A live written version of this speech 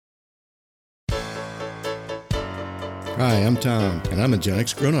Hi, I'm Tom, and I'm a Gen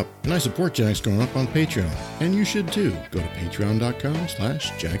X grown-up, and I support Gen X Grown Up on Patreon. And you should too. Go to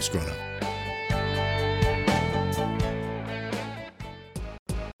patreon.com/Gen X Grown Up.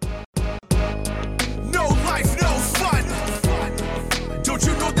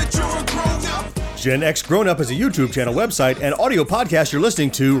 Gen X Grown Up is a YouTube channel, website, and audio podcast you're listening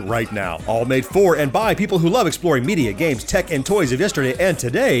to right now. All made for and by people who love exploring media, games, tech, and toys of yesterday and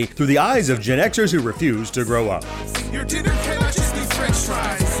today through the eyes of Gen Xers who refuse to grow up. Your dinner cannot just be French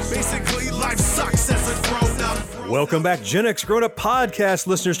fries. Basically, life sucks as a grown up. Welcome back, Gen X Grown Up podcast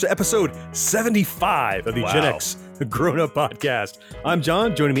listeners, to episode 75 of the Gen X Grown Up podcast. I'm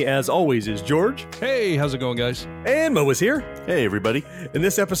John. Joining me as always is George. Hey, how's it going, guys? And Mo is here. Hey, everybody. In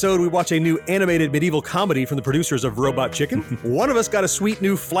this episode, we watch a new animated medieval comedy from the producers of Robot Chicken. One of us got a sweet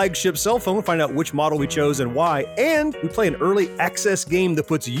new flagship cell phone, find out which model we chose and why, and we play an early access game that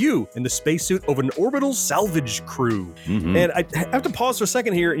puts you in the spacesuit of an orbital salvage crew. And I have to pause for a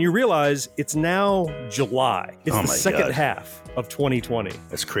second here, and you realize it's now July. It's the second half of 2020.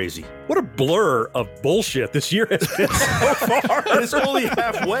 That's crazy. What a blur of bullshit this year has been so far. It's only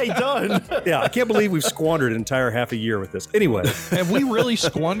halfway done. Yeah, I can't believe we've squandered an entire half a year with this. Anyway. Have we really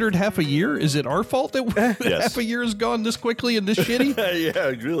squandered half a year? Is it our fault that half a year has gone this quickly and this shitty? Yeah,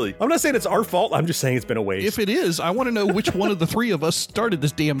 really. I'm not saying it's our fault. I'm just saying it's been a waste. If it is, I want to know which one of the three of us started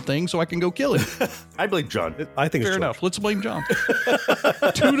this damn thing so I can go kill him. I blame John. I think Fair it's enough. Let's blame John.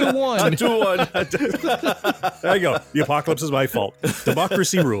 2-1. 2-1. There you go. The apocalypse is my fault.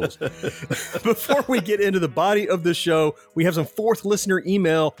 Democracy rules. Before we get into the body of the show, we have some fourth listener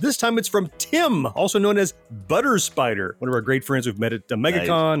email. This time it's from Tim, also known as Butter Spider, one of our great friends we've met at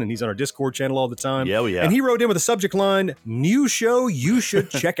MegaCon, and he's on our Discord channel all the time. Yeah, we have. And he wrote in with a subject line, "New show you should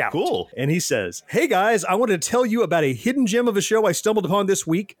check out." Cool. And he says, "Hey guys, I wanted to tell you about a hidden gem of a show I stumbled upon this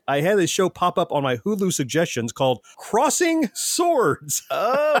week. I had this show pop up on my Hulu suggestions called Crossing Swords."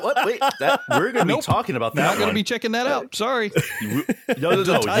 What? Wait, we're going to be talking about that. Not going to be checking that out. Sorry. No,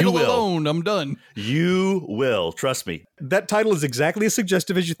 The title you will. alone, I'm done. You will. Trust me. That title is exactly as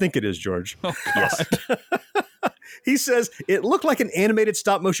suggestive as you think it is, George. Oh, God. Yes. He says, "It looked like an animated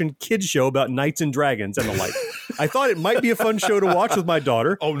stop-motion kids show about knights and dragons and the like. I thought it might be a fun show to watch with my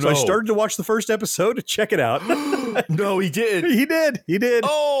daughter. Oh, So I no. started to watch the first episode to check it out." No, he did. He did.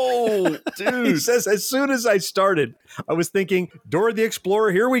 Oh, He dude. says, "As soon as I started, I was thinking, Dora the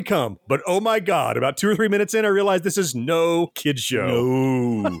Explorer, here we come. But oh my God, about 2 or 3 minutes in, I realized this is no kid's show."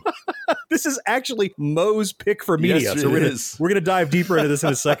 No. This is actually Mo's pick for media. Yes, So it is. we're gonna dive deeper into this in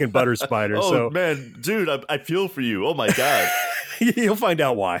a second, Butter Spider. Oh, So man. Dude, I feel for you. Oh, my God. you'll find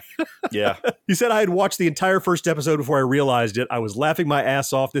out why. Yeah. He said, "I had watched the entire first episode before I realized it. I was laughing my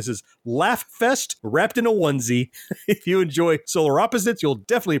ass off. This is Laugh Fest wrapped in a onesie. If you enjoy Solar Opposites, you'll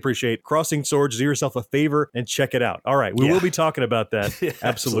definitely appreciate Crossing Swords. Do yourself a favor and check it out." All right, we Yeah. will be talking about that Yeah,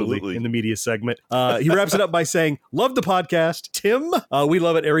 absolutely absolutely. in the media segment. He wraps it up by saying, "Love the podcast, Tim." We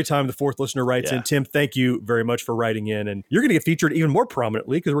love it every time the fourth listener writes Yeah. in. Tim, thank you very much for writing in, and you're going to get featured even more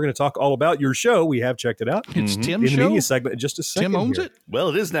prominently because we're going to talk all about your show. We have checked it out It's in Tim's the show? media segment in just a second. Tim owns here. it? Well,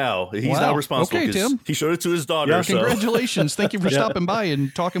 it is now. He's Wow. now responsible. Okay, 'cause Tim. He showed it to his daughter. Yeah, so. Congratulations. Thank you for stopping by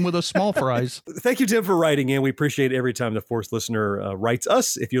and talking with us small fries. Thank you, Tim, for writing in. We appreciate it every time the fourth listener writes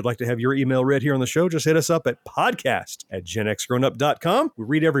us. If you'd like to have your email read here on the show, just hit us up at podcast@genxgrownup.com. We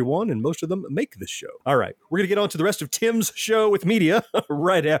read every one, and most of them make this show. All right, we're going to get on to the rest of Tim's show with media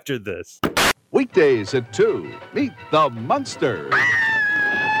right after this. Weekdays at 2, meet the Munsters.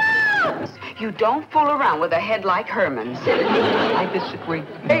 You don't fool around with a head like Herman's. I disagree.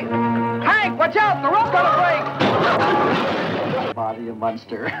 Hey, Hank, watch out! The rope's gonna break! Bother you,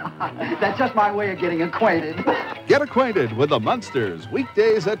 Munster. That's just my way of getting acquainted. Get acquainted with the Munsters,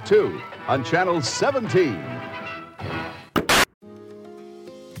 weekdays at 2 on Channel 17.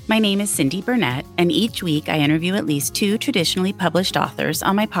 My name is Cindy Burnett, and each week I interview at least 2 traditionally published authors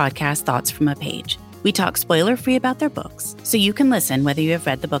on my podcast, Thoughts from a Page. We talk spoiler-free about their books, so you can listen whether you have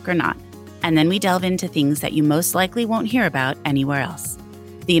read the book or not. And then we delve into things that you most likely won't hear about anywhere else.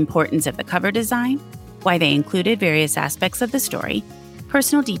 The importance of the cover design, why they included various aspects of the story,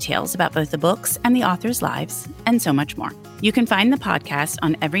 personal details about both the books and the authors' lives, and so much more. You can find the podcast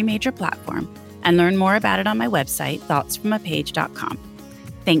on every major platform and learn more about it on my website, thoughtsfromapage.com.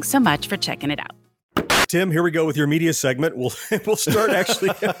 Thanks so much for checking it out. Tim, here we go with your media segment. We'll start actually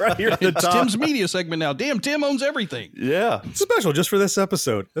right here at the It's top. Tim's media segment now. Damn, Tim owns everything. Yeah. It's special just for this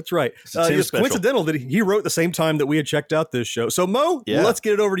episode. That's right. Tim's It's special. coincidental that he wrote the same time that we had checked out this show. So, Mo, Yeah. let's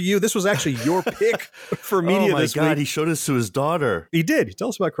get it over to you. This was actually your pick for media Oh my this God, week. he showed us to his daughter. He did. Tell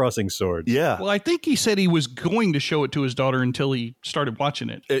us about Crossing Swords. Yeah. Well, I think he said he was going to show it to his daughter until he started watching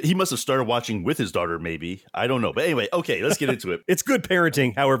it. He must have started watching with his daughter, maybe. I don't know. But anyway, okay, let's get into it. It's good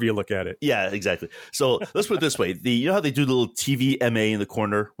parenting, however you look at it. Yeah, exactly. So let's put it this way. You know how they do the little TV MA in the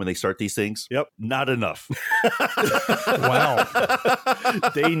corner when they start these things? Yep. Not enough. Wow.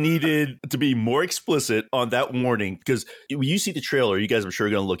 They needed to be more explicit on that warning because when you see the trailer, you guys I'm sure are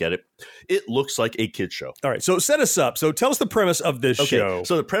going to look at it. It looks like a kid's show. All right, so set us up. So tell us the premise of this show.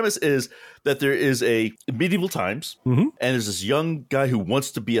 So the premise is that there is a medieval times, and there's this young guy who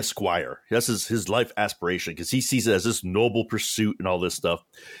wants to be a squire. That's his life aspiration because he sees it as this noble pursuit and all this stuff.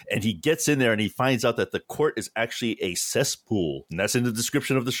 And he gets in there and he finds out that the court is actually a cesspool, and that's in the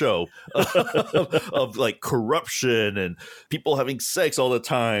description of the show of like corruption and people having sex all the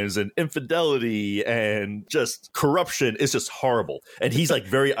times and infidelity and just corruption. It's just horrible. And he's like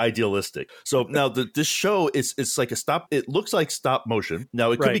very idealistic. So now this show it's like it looks like stop motion.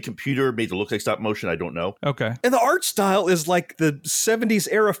 Now it could be computer made to look like stop motion. I don't know. Okay. And the art style is like the 70s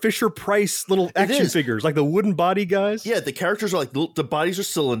era Fisher Price little action figures, like the wooden body guys. Yeah, the characters are like the bodies are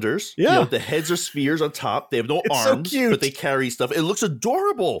cylinders. Yeah. You know, the heads are spheres on top. They have no It's so arms, cute. but they carry stuff. It looks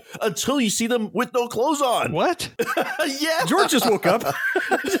adorable until you see them with no clothes on. What? Yeah. George just woke up.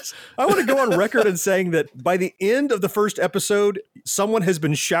 I want to go on record and saying that by the end of the first episode, someone has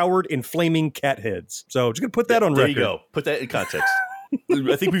been showered in flaming cat heads. So just going to put that on There record. you go. Put that in context.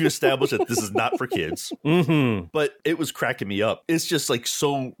 I think we've established that this is not for kids, but it was cracking me up. It's just like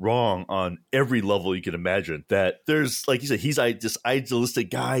so wrong on every level you can imagine that there's, like you said, he's this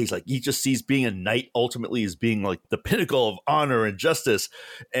idealistic guy. He's like, he just sees being a knight ultimately as being like the pinnacle of honor and justice.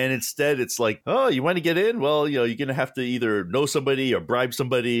 And instead it's like, oh, you want to get in? Well, you know, you're going to have to either know somebody or bribe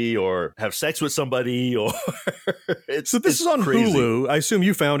somebody or have sex with somebody or So this is on crazy. Hulu. I assume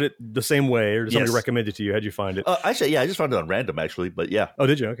you found it the same way or somebody Yes. recommended it to you. How'd you find it? Actually, yeah, I just found it on random actually, but yeah. Oh,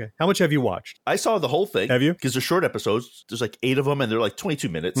 did you? Okay. How much have you watched? I saw the whole thing. Have you? Because they're short episodes. There's like 8 of them, and they're like 22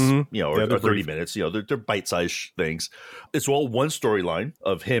 minutes, you know, Yeah, or they're 30 brief. minutes. You know, they're bite-sized things. It's all one storyline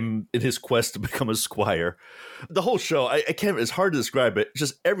of him in his quest to become a squire. The whole show, I can't. It's hard to describe it.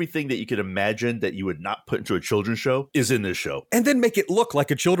 Just everything that you could imagine that you would not put into a children's show is in this show. And then make it look like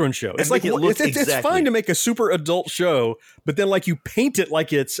a children's show. It's like make it look it's exactly. fine to make a super adult show, but then like you paint it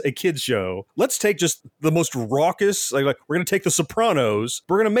like it's a kid's show. Let's take just the most raucous. Like we're going to take The Sopranos.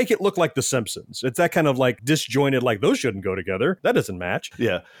 We're going to make it look like The Simpsons. It's that kind of like disjointed. Like those shouldn't go together. That doesn't match.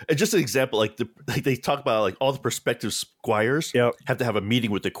 Yeah, and just an example, like they talk about like all the prospective squires Yep. have to have a meeting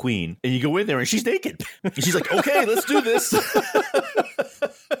with the queen, and you go in there and she's naked. And she's like, "Okay, let's do this."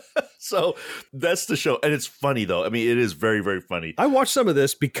 So that's the show, and it's funny though. I mean, it is very, very funny. I watched some of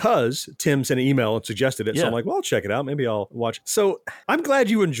this because Tim sent an email and suggested it. So Yeah. I'm like, well, I'll check it out. Maybe I'll watch. So I'm glad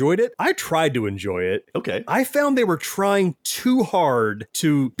you enjoyed it. I tried to enjoy it. Okay. I found they were trying too hard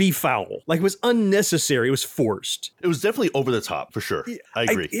to be foul. Like it was unnecessary. It was forced. It was definitely over the top for sure. I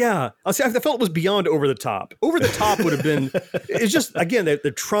agree. I felt it was beyond over the top. Over the top would have been, it's just, again, they're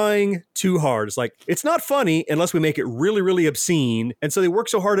trying too hard. It's like, it's not funny unless we make it really, really obscene. And so they work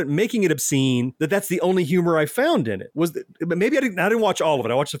so hard at making it obscene that that's the only humor I found in it. But maybe I didn't watch all of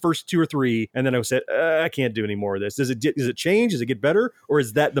it. I watched the first 2 or 3 and then I said, I can't do any more of this. Does it change? Does it get better? Or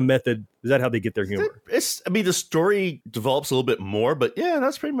is that the method? Is that how they get their humor? I mean, the story develops a little bit more, but yeah,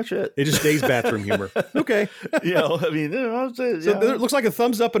 that's pretty much it. It just stays bathroom humor. Okay. You know, I mean, So it looks like a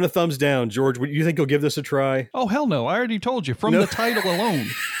thumbs up and a thumbs down. George, do you think you'll give this a try? Oh, hell no. I already told you. From the title alone,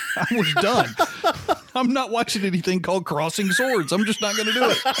 I was done. I'm not watching anything called Crossing Swords. I'm just not going to do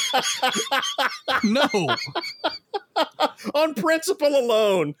it. No. On principle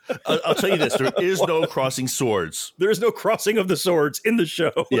alone. I'll tell you this: there is no crossing swords. There is no crossing of the swords in the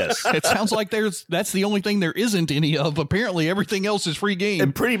show. Yes, It sounds like that's the only thing there isn't any of. Apparently, everything else is free game.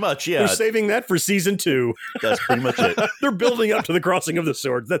 and pretty much, yeah, They're saving that for season 2. that's pretty much it. They're building up to the crossing of the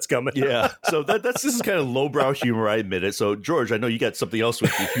swords. That's coming. Yeah, so this is kind of lowbrow humor. I admit it. So, George, I know you got something else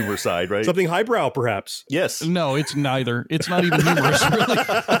with the humor side, right? Something highbrow, perhaps. Yes. No, it's neither. It's not even humorous, really.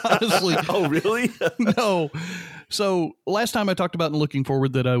 Honestly. Oh, really? No. So last time I talked about in Looking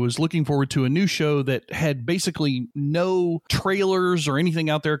Forward that I was looking forward to a new show that had basically no trailers or anything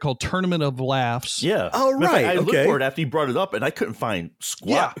out there called Tournament of Laughs. Yeah. Oh, Matter of fact, right. I looked Okay. for it after you brought it up, and I couldn't find squat.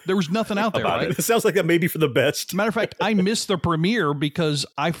 Yeah, there was nothing out there, About right? It sounds like that may be for the best. Matter of fact, I missed the premiere because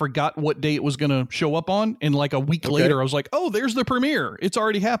I forgot what day it was going to show up on. And like a week later, I was like, oh, there's the premiere. It's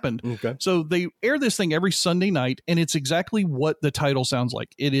already happened. Okay. So they air this thing every Sunday night, and it's exactly what the title sounds like.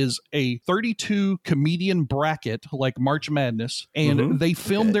 It is a 32 comedian bracket like March Madness, and they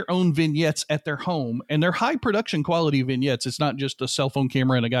film their own vignettes at their home, and they're high production quality vignettes. It's not just a cell phone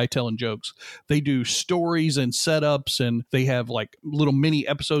camera and a guy telling jokes. They do stories and setups, and they have like little mini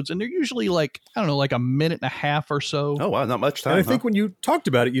episodes, and they're usually like, I don't know, like a minute and a half or so. Oh, wow. Not much time. And I think when you talked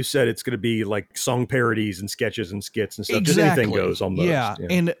about it, you said it's going to be like song parodies and sketches and skits and stuff. Exactly. Just anything goes almost. Yeah.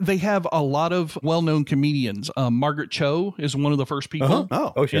 And they have a lot of well-known comedians. Margaret Cho is one of the first people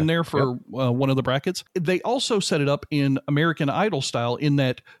Oh, in there for one of the brackets. They also set it up in American Idol style in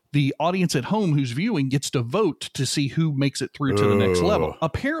that the audience at home who's viewing gets to vote to see who makes it through to the next level.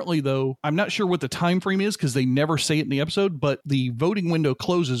 Apparently, though, I'm not sure what the time frame is because they never say it in the episode, but the voting window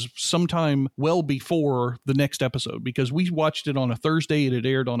closes sometime well before the next episode because we watched it on a Thursday, it had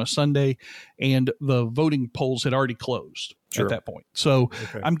aired on a Sunday, and the voting polls had already closed at that point. So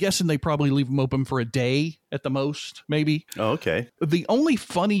I'm guessing they probably leave them open for a day at the most, maybe. Oh, okay. The only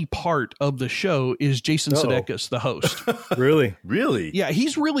funny part of the show is Jason Sudeikis, the host. Really? Really? Yeah,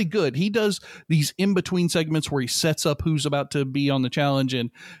 he's really good. He does these in-between segments where he sets up who's about to be on the challenge and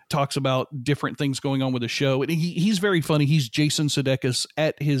talks about different things going on with the show. And he's very funny. He's Jason Sudeikis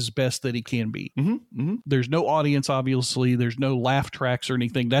at his best that he can be. There's no audience, obviously. There's no laugh tracks or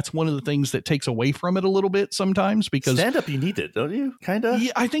anything. That's one of the things that takes away from it a little bit sometimes because... Stand-up, you need it, don't you? Kind of?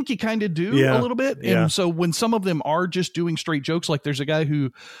 Yeah, I think you kind of do Yeah. a little bit. Yeah. And so when some of them are just doing straight jokes, like there's a guy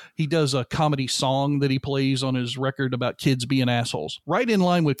who he does a comedy song that he plays on his record about kids being assholes, right in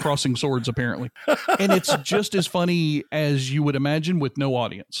line with Crossing Swords, apparently. And it's just as funny as you would imagine with no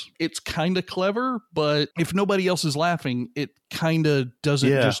audience. It's kind of clever, but if nobody else is laughing, it kind of doesn't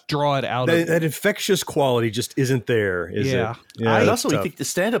just draw it out of That infectious quality just isn't there, is it? Yeah. And also, you think the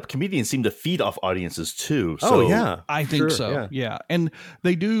stand-up comedians seem to feed off audiences, too. Oh, yeah. I think so. Yeah. And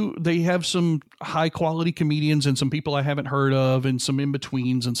they have some high quality comedians and some people I haven't heard of and some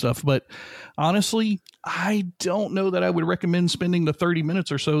in-betweens and stuff. But honestly, I don't know that I would recommend spending the 30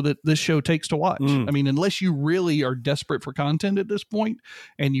 minutes or so that this show takes to watch. I mean, unless you really are desperate for content at this point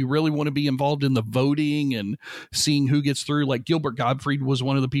and you really want to be involved in the voting and seeing who gets through, like Gilbert Gottfried was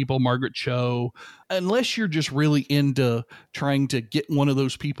one of the people, Margaret Cho. Unless you're just really into trying to get one of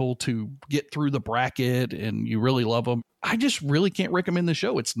those people to get through the bracket and you really love them, I just really can't recommend the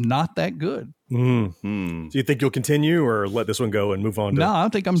show. It's not that good. Do you think you'll continue or let this one go and move on to No, I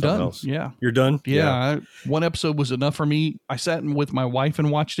think I'm something done. else? Yeah. You're done? Yeah. One episode was enough for me. I sat with my wife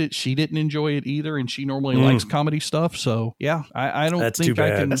and watched it. She didn't enjoy it either, and she normally likes comedy stuff. So, yeah, I don't That's think too I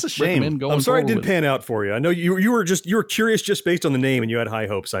bad. can That's a shame. recommend going I'm sorry it forward didn't with pan out for you. I know you were curious just based on the name and you had high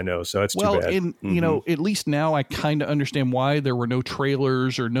hopes, I know. So that's too bad. And you know, at least now I kind of understand why there were no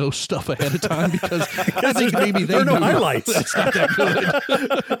trailers or no stuff ahead of time because I think maybe they there are no knew highlights. It's not that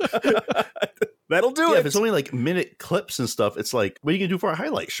good. That'll do Yeah, it. if it's only like minute clips and stuff, it's like, what are you going to do for a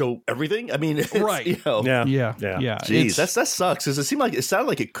highlight? Show everything? I mean, it's, Right. You know, Yeah. Jeez, that sucks. Because it sounded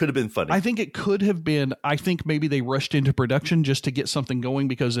like it could have been funny. I think it could have been. I think maybe they rushed into production just to get something going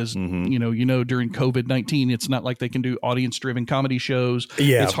because, as you know, during COVID-19, it's not like they can do audience-driven comedy shows.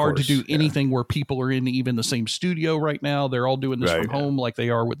 Yeah, it's of hard course. to do anything where people are in even the same studio right now. They're all doing this Right. from home, like they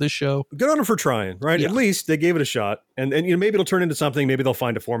are with this show. Good on them for trying, right? Yeah. At least they gave it a shot, and you know maybe it'll turn into something. Maybe they'll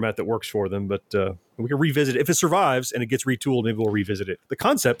find a format that works for them. But we can revisit it if it survives and it gets retooled. Maybe we'll revisit it. The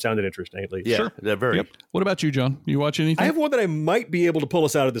concept sounded interesting, at least. yeah, they're very. Yep. What about you, John? You watch anything? I have one that I might be able to pull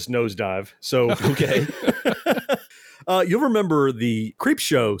us out of this nosedive. So Okay. you'll remember the Creep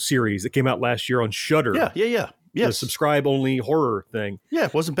Show series that came out last year on Shudder. Yeah. The Yes. subscribe-only horror thing. Yeah,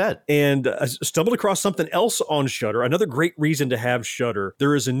 it wasn't bad. And I stumbled across something else on Shudder. Another great reason to have Shudder.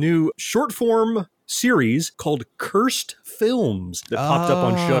 There is a new short-form series called Cursed Films that popped up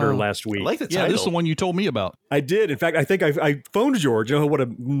on Shudder last week. I like the yeah, title. this is the one you told me about. I did. In fact, I think I phoned George. You know what a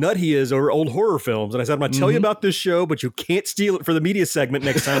nut he is over old horror films. And I said, I'm going to tell you about this show, but you can't steal it for the media segment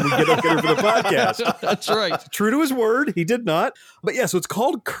next time we get up here for the podcast. That's right. True to his word, he did not. But yeah, so it's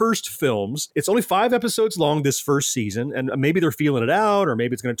called Cursed Films. It's only 5 episodes long this first season, and maybe they're feeling it out, or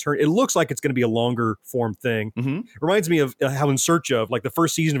maybe it's going to turn. It looks like it's going to be a longer form thing. It reminds me of how In Search Of, like the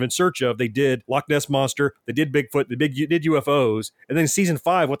first season of In Search Of, they did Loch Ness Ness Monster, they did Bigfoot, they did UFOs, and then season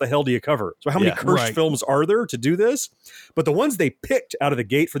 5, what the hell do you cover? So how many cursed films are there to do this? But the ones they picked out of the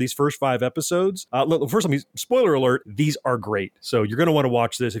gate for these first 5 episodes, first of all, spoiler alert, these are great. So you're going to want to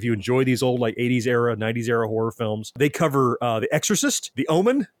watch this if you enjoy these old like 80s era, 90s era horror films. They cover The Exorcist, The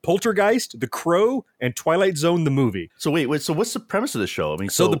Omen, Poltergeist, The Crow, and Twilight Zone the movie. So wait, so what's the premise of the show? I mean,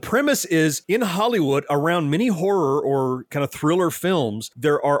 so the premise is in Hollywood, around many horror or kind of thriller films,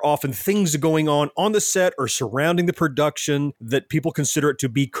 there are often things going on the set or surrounding the production that people consider it to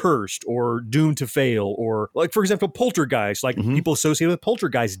be cursed or doomed to fail. Or like, for example, Poltergeist, like people associated with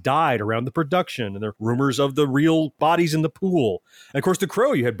Poltergeist died around the production, and there are rumors of the real bodies in the pool. And of course, The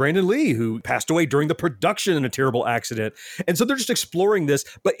Crow, you had Brandon Lee, who passed away during the production in a terrible accident. And so they're just exploring this,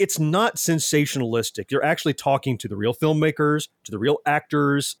 but it's not sensationalistic. You're actually talking to the real filmmakers, to the real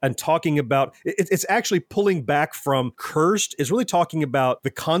actors, and talking about, it's actually pulling back from cursed, is really talking about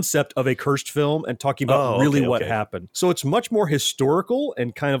the concept of a cursed film and talking about what happened. So it's much more historical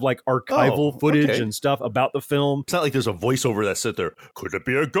and kind of like archival footage and stuff about the film. It's not like there's a voiceover that sit there, could it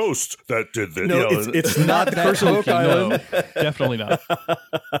be a ghost that did this? No, it's not The Curse of Oak Island. No, definitely not.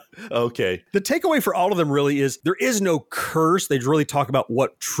 Okay. The takeaway for all of them really is there is no curse. They really talk about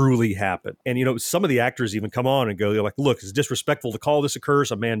what truly happened. And, some of the actors even come on and go, they're like, look, it's disrespectful to call this a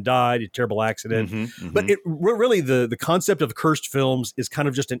curse. A man died, a terrible accident. But it really, the concept of cursed films is kind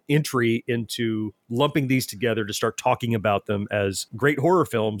of just an entry into lumping these together to start talking about them as great horror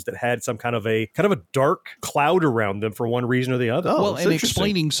films that had some kind of a dark cloud around them for one reason or the other. Well, and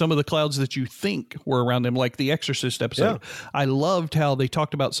explaining some of the clouds that you think were around them, like the Exorcist episode. Yeah. I loved how they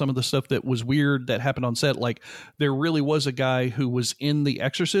talked about some of the stuff that was weird that happened on set. Like there really was a guy who was in The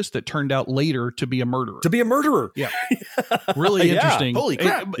Exorcist that turned out later to be a murderer. Yeah. Really interesting. Holy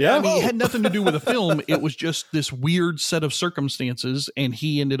crap. I mean, it had nothing to do with the film. It was just this weird set of circumstances, and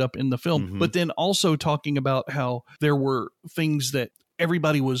he ended up in the film. But then also talking about how there were things that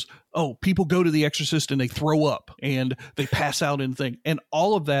everybody was, people go to The Exorcist and they throw up and they pass out and thing. And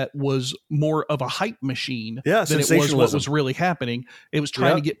all of that was more of a hype machine than it was what was really happening. It was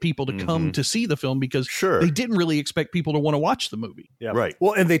trying to get people to come to see the film because they didn't really expect people to want to watch the movie. Yeah. Right.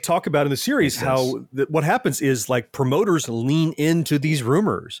 Well, and they talk about in the series how what happens is like promoters lean into these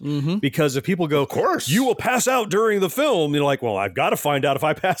rumors because if people go, of course, you will pass out during the film, like, well, I've got to find out if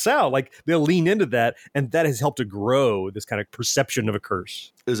I pass out. Like they'll lean into that. And that has helped to grow this kind of perception of a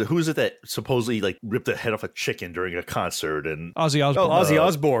curse. Who is it that supposedly like ripped the head off a chicken during a concert? And Ozzy Osbourne. Ozzy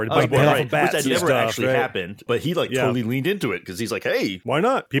Osbourne. Right. Which that never actually happened, but he totally leaned into it because he's like, hey, why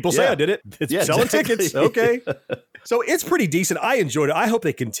not? People say I did it. It's selling tickets. Okay. So it's pretty decent. I enjoyed it. I hope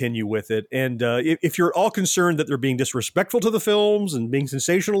they continue with it. And if you're all concerned that they're being disrespectful to the films and being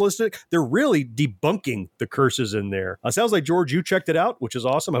sensationalistic, they're really debunking the curses in there. Sounds like, George, you checked it out, which is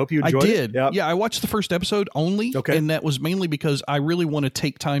awesome. I hope you enjoyed it. I did. Yeah, I watched the first episode only. Okay. And that was mainly because I really want to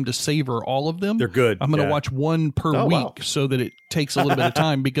take time to savor all of them. They're good. I'm going to watch one per week so that it takes a little bit of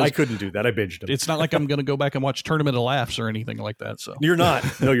time because I couldn't do that. I binged them. It's not like I'm going to go back and watch Tournament of Laughs or anything like that. So you're not.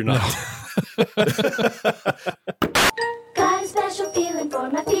 No, you're not. Got a special feeling for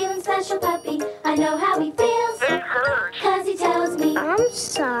my feeling special puppy. I know how he feels. It hurts. 'Cause he tells me, I'm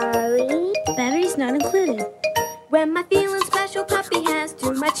sorry. Batteries not included. When my feeling special puppy has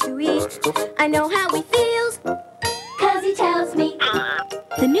too much to eat, I know how he feels. 'Cause he tells me.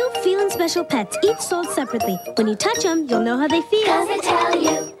 The new Feelin' Special Pets, each sold separately. When you touch them, you'll know how they feel. 'Cause they tell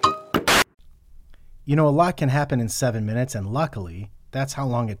you. A lot can happen in 7 minutes, and luckily, that's how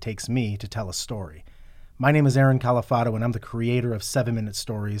long it takes me to tell a story. My name is Aaron Califato, and I'm the creator of 7 Minute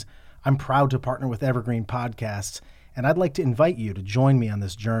Stories. I'm proud to partner with Evergreen Podcasts, and I'd like to invite you to join me on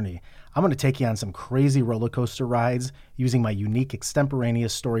this journey. I'm going to take you on some crazy roller coaster rides using my unique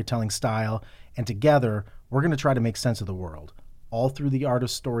extemporaneous storytelling style, and together, we're going to try to make sense of the world, all through the art of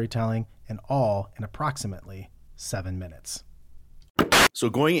storytelling, and all in approximately 7 minutes. So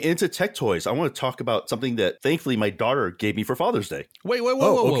going into tech toys, I want to talk about something that thankfully my daughter gave me for Father's Day.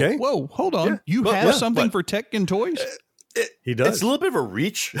 Whoa, hold on. You have something for tech and toys? He does. It's a little bit of a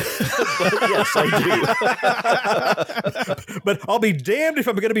reach, but yes, I do. But I'll be damned if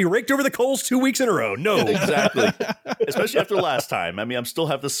I'm going to be raked over the coals 2 weeks in a row. No, exactly. Especially after last time. I mean, I'm still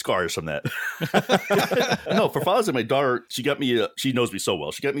have the scars from that. No, for Father's Day, my daughter, she got me. She knows me so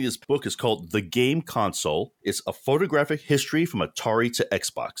well. She got me this book. It's called The Game Console. It's a photographic history from Atari to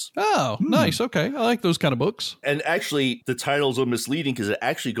Xbox. Oh, nice. Okay, I like those kind of books. And actually, the titles are misleading because it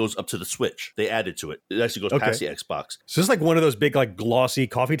actually goes up to the Switch. They added to it. It actually goes past the Xbox. So So it's like one of those big, like glossy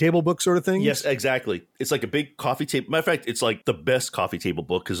coffee table book sort of things? Yes, exactly. It's like a big coffee table. Matter of fact, it's like the best coffee table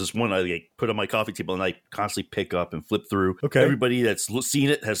book because it's one I like put on my coffee table and I constantly pick up and flip through. Okay. Everybody that's seen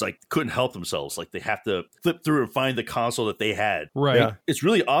it has like couldn't help themselves. Like they have to flip through and find the console that they had. Right. Yeah. It's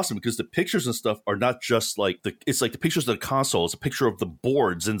really awesome because the pictures and stuff are not just like it's like the pictures of the console. It's a picture of the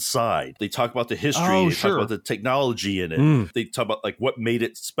boards inside. They talk about the history. They talk about the technology in it. They talk about like what made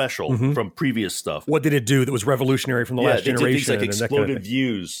it special from previous stuff. What did it do that was revolutionary from the last generation? They did things like and exploded kind of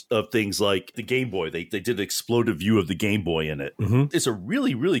views of things like the Game Boy. They did an exploded view of the Game Boy in it. It's a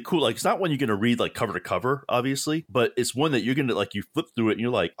really, really cool, like it's not one you're going to read like cover to cover, obviously, but it's one that you're going to like, you flip through it and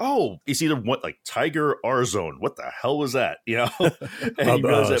you're like, oh, it's either what like Tiger R Zone. What the hell was that? You know? And you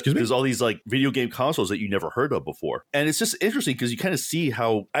realize that there's all these like video game consoles that you never heard of before. And it's just interesting because you kind of see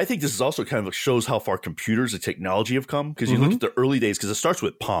how, I think this is also kind of shows how far computers and technology have come because you look at the early days, because it starts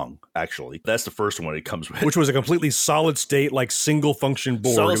with Pong, actually. That's the first one it comes with. Which was a completely solid state, like single function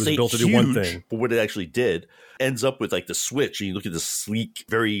board. It was built to do one thing. But what it actually did ends up with like the Switch, and you look at the sleek,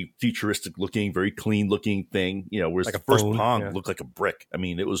 very futuristic looking, very clean looking thing, you know, whereas like the first Pong looked like a brick. I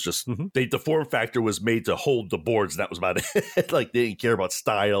mean, it was just, the form factor was made to hold the boards, and that was about it. Like they didn't care about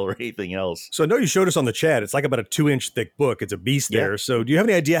style or anything else. So I know you showed us on the chat, it's like about a 2-inch thick book. It's a beast there. So do you have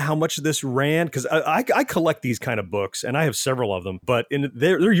any idea how much this ran? Because I collect these kind of books, and I have several of them, but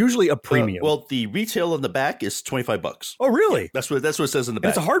they're usually a premium. Well, the retail on the back is $25. Oh, really? Yeah, that's what it says in the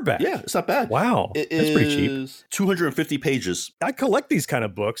back. It's a hardback. Yeah, it's not bad. Wow. That's pretty cheap. 250 pages. I collect these kind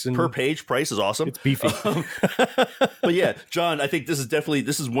of books. And per page price is awesome. It's beefy. But yeah, John, I think this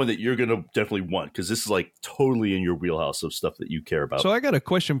is one that you're going to definitely want because this is like totally in your wheelhouse of stuff that you care about. So I got a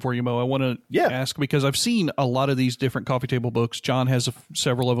question for you, Mo. I want to ask because I've seen a lot of these different coffee table books. John has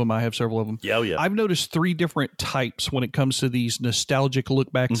several of them. I have several of them. Yeah, yeah. I've noticed 3 different types when it comes to these nostalgic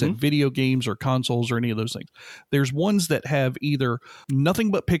look backs at video games or consoles or any of those things. There's ones that have either nothing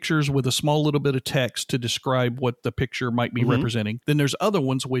but pictures with a small little bit of text to describe what the picture might be representing. Then there's other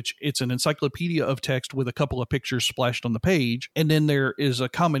ones which it's an encyclopedia of text with a couple of pictures splashed on the page. And then there is a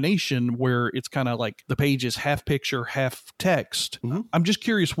combination where it's kind of like the page is half picture, half text. I'm just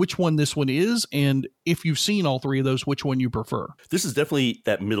curious which one this one is, and if you've seen all 3 of those, which one you prefer. This is definitely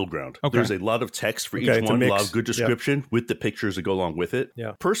that middle ground. Okay. There's a lot of text for each one, a lot of good description with the pictures that go along with it.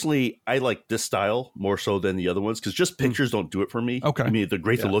 Yeah. Personally, I like this style more so than the other ones because just pictures don't do it for me. Okay. I mean, they're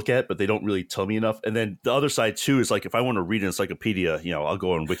great to look at, but they don't really tell me enough. And then the other side too is like if I want to read an encyclopedia, you know, I'll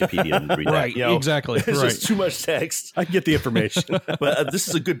go on Wikipedia and read Right, that. You know? exactly. It's just too much text. I can get the information. But this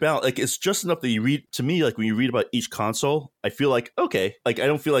is a good balance. Like it's just enough that you read. To me, like when you read about each console, I feel like okay, like I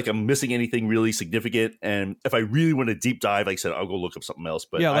don't feel like I'm missing anything really significant. And if I really want to deep dive, like I said, I'll go look up something else.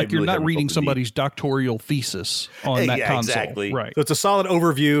 But yeah, like I you're really not haven't reading felt the somebody's doctoral thesis on that console. Exactly. Right. So it's a solid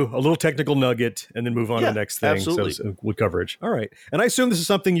overview, a little technical nugget, and then move on to the next thing. Absolutely. So good coverage. All right. And I assume this is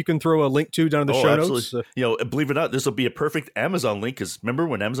something you can throw a link to down in the show notes. You know, believe it or not, this will be a perfect Amazon link because remember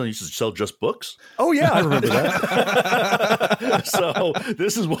when Amazon used to sell just books? Oh, yeah, I remember that. So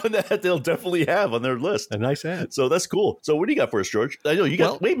this is one that they'll definitely have on their list. A nice ad. So that's cool. So what do you got for us, George? I know you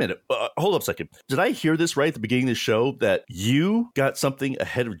got, wait a minute. Hold up a second. Did I hear this right at the beginning of the show that you got something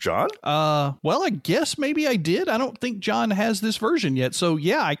ahead of John? Well, I guess maybe I did. I don't think John has this version yet. So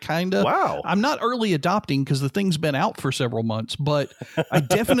yeah, I kind of, I'm not early adopting because the thing's been out for several months, but I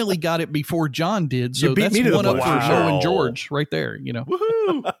definitely got it before John did. So that's one up for Mo and George right there, you know.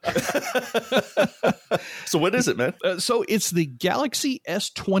 Woohoo! So what is it, man? So it's the Galaxy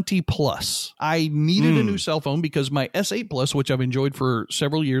S20 Plus. I needed a new cell phone because my S8 Plus, which I've enjoyed for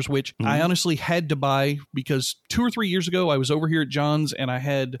several years, which I honestly had to buy because 2 or 3 years ago I was over here at John's and I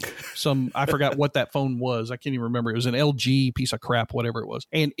had some, I forgot what that phone was. I can't even remember. It was an LG piece of crap, whatever it was.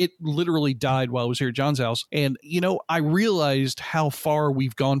 And it literally died while I was here at John's house. And, you know, I realized how far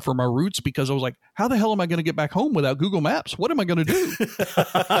we've gone from our roots because I was like, how the hell am I going to get back home without Google Maps? What am I going to do?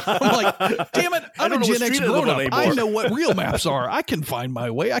 I'm like, damn it, I'm a Gen X grown up. I know what real maps are. I can find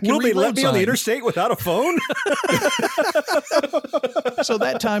my way. I can read road let me signs. on the interstate without a phone? So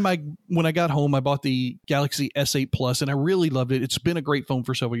that time when I got home, I bought the Galaxy S8 Plus and I really loved it. It's been a great phone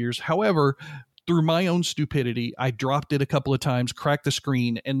for several years. However, through my own stupidity, I dropped it a couple of times, cracked the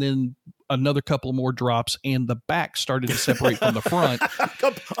screen, and then another couple more drops, and the back started to separate from the front.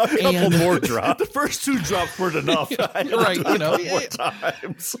 a couple more drops. The first 2 drops weren't enough. Right, you know,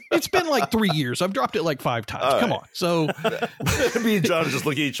 times. It's been like 3 years. I've dropped it like 5 times. Come on. So me and John are just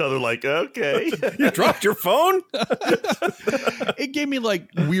looking at each other like, okay. You dropped your phone? It gave me like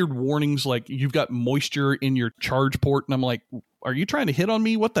weird warnings, like you've got moisture in your charge port, and I'm like, are you trying to hit on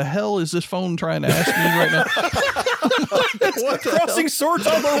me? What the hell is this phone trying to ask me right now? It's crossing swords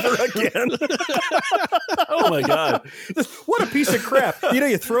all over again. Oh my God. What a piece of crap.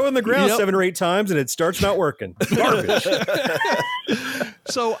 You throw it in the ground 7 or 8 times and it starts not working. Garbage.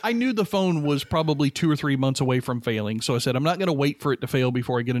 So I knew the phone was probably 2 or 3 months away from failing. So I said, I'm not going to wait for it to fail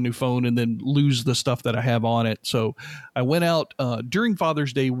before I get a new phone and then lose the stuff that I have on it. So I went out during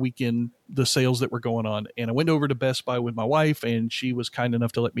Father's Day weekend, the sales that were going on, and I went over to Best Buy with my wife, and she was kind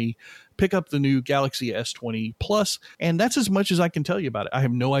enough to let me pick up the new Galaxy S20 Plus, and that's as much as I can tell you about it. I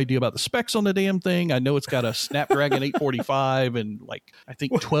have no idea about the specs on the damn thing. I know it's got a Snapdragon 845 and I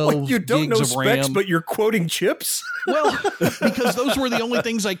think 12 you don't gigs know of specs, RAM. but you're quoting chips? Well, because those were the only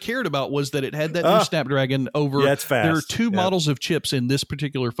things I cared about, was that it had that new Snapdragon over. Yeah, it's fast. There are 2 models of chips in this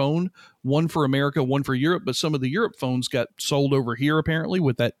particular phone, one for America, one for Europe, but some of the Europe phones got sold over here apparently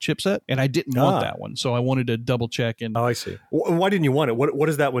with that chipset, and I didn't want that one, so I wanted to double check. And I see. Why didn't you want it? What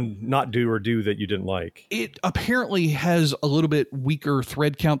does that one not do that you didn't like? It apparently has a little bit weaker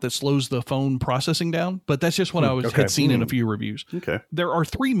thread count that slows the phone processing down, but that's just what I had seen in a few reviews. Okay. There are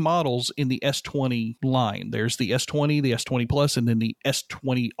 3 models in the S20 line. There's the S20, the S20 Plus, and then the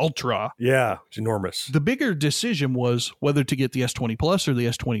S20 Ultra. Yeah, it's enormous. The bigger decision was whether to get the S20 Plus or the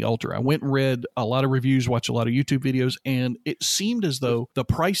S20 Ultra. I went and read a lot of reviews, watched a lot of YouTube videos, and it seemed as though the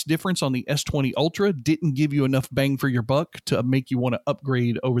price difference on the S20 Ultra didn't give you enough bang for your buck to make you want to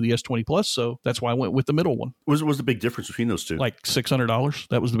upgrade over the S20 Plus. So that's why I went with the middle one. What was the big difference between those two? Like $600.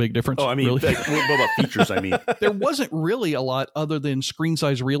 That was the big difference. Oh, I mean, really? what about features? I mean, there wasn't really a lot other than screen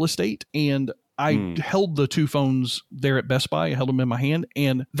size real estate, and I held the 2 phones there at Best Buy. I held them in my hand,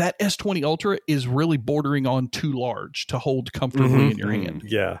 and that S20 Ultra is really bordering on too large to hold comfortably in your hand.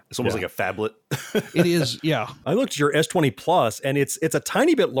 Yeah. It's almost like a phablet. It is, yeah. I looked at your S20 Plus, and it's a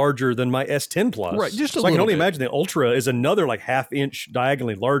tiny bit larger than my S10 Plus. Right, just a so I can little only bit. imagine the Ultra is another half inch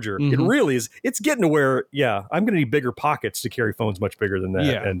diagonally larger. It really is. It's getting to where, I'm going to need bigger pockets to carry phones much bigger than that.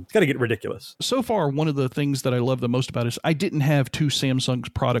 Yeah. And it's got to get ridiculous. So far, one of the things that I love the most about it is I didn't have 2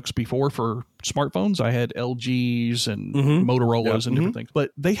 Samsung products before for smartphones. I had LGs and Motorola's and different things.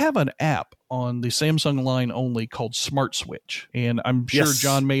 But they have an app on the Samsung line only called Smart Switch. And I'm sure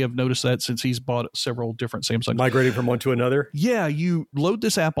John may have noticed that since he's bought several different Samsung. Migrating from one to another? Yeah, you load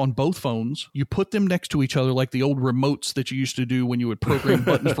this app on both phones. You put them next to each other like the old remotes that you used to do when you would program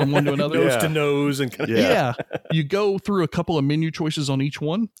buttons from one to another. Nose to nose. And yeah. You go through a couple of menu choices on each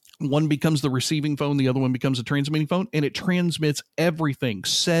one. One becomes the receiving phone. The other one becomes a transmitting phone. And it transmits everything.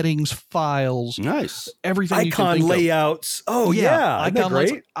 Settings, files. Nice. Everything you can Icon think layouts. Oh, yeah. Isn't that icon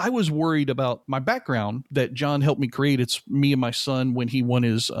great? layouts. I was worried about my background that John helped me create. It's me and my son when he won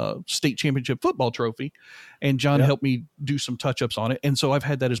his state championship football trophy. And John helped me do some touch-ups on it. And so I've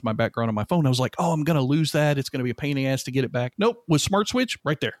had that as my background on my phone. I was like, oh, I'm going to lose that. It's going to be a pain in the ass to get it back. Nope. With Smart Switch,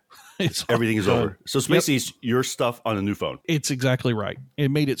 right there. Everything is over. So it's basically your stuff on a new phone. It's exactly right. It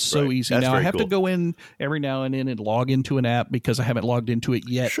made it so easy. That's now I very have to go in every now and then and log into an app because I haven't logged into it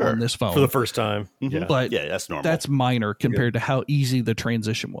yet on this phone. For the first time. Yeah. But that's normal. That's minor compared to how easy the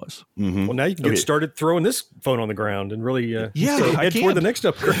transition was. Well, now you can get started throwing this phone on the ground and really head toward the next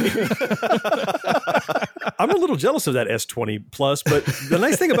upgrade. I'm a little jealous of that S20 Plus, but the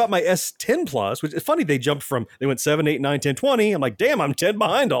nice thing about my S10 Plus, which is funny, they went 7, 8, 9, 10, 20. I'm like, damn, I'm 10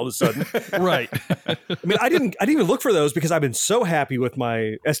 behind all of a sudden. Right. I mean, I didn't even look for those because I've been so happy with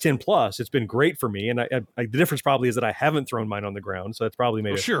my S10 Plus. It's been great for me. And the difference probably is that I haven't thrown mine on the ground. So that's probably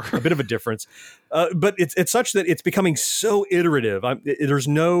made a bit of a difference. But it's such that it's becoming so iterative. There's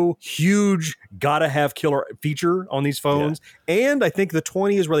no huge gotta have killer feature on these phones. Yeah. And I think the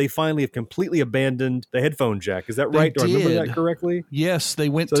 20 is where they finally have completely abandoned the headphone jack. Is that right? Do I remember that correctly? Yes, they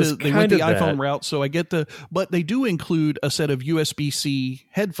went the iPhone route. So I get but they do include a set of USB-C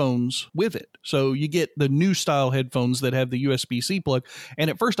headphones with it. So you get the new style headphones that have the USB-C plug. And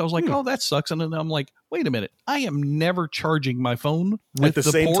at first I was like, oh, that sucks. And then I'm like, wait a minute. I am never charging my phone with the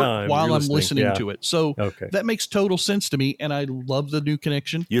same port time while I'm listening to it. So that makes total sense to me. And I love the new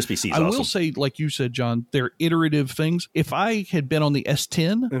connection. USB-C is I awesome. will say, like you said, John, they're iterative things. If I had been on the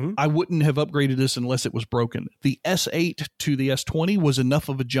S10, I wouldn't have upgraded this unless it was broken. The S8 to the S20 was enough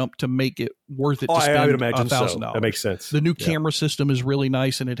of a jump to make it worth it to spend I would imagine $1,000. so. That makes sense. The new camera system is really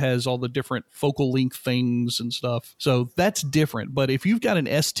nice, and it has all the different focal length things and stuff. So that's different. But if you've got an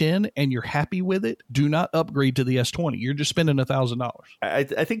S10 and you're happy with it, do not upgrade to the S20. You're just spending $1,000. I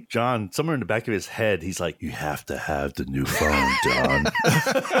think John, somewhere in the back of his head, he's like, you have to have the new phone, John.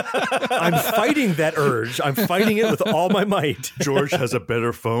 I'm fighting that urge. I'm fighting it with all my might. George has a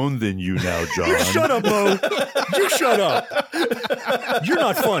better phone than you now, John. You shut up, Mo. You shut up. You're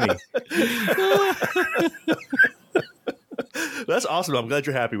not funny. That's awesome. I'm glad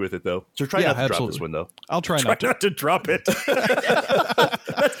you're happy with it, though. So try not to drop this one, though. I'll try not to drop it.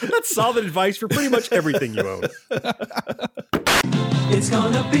 That's solid advice for pretty much everything you own. It's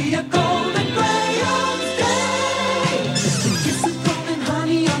gonna be a golden crayons day. Just a kiss of golden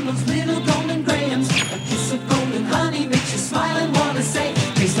honey on those little golden grahams. A kiss of golden honey makes you smile and wanna say,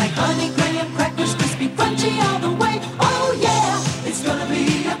 tastes like honey graham crackers, crispy, crunchy all the way. Oh yeah, it's gonna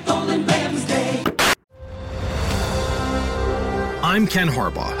be a golden grahams day. I'm Ken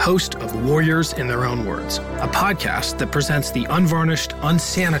Harbaugh, host of Warriors in Their Own Words, a podcast that presents the unvarnished,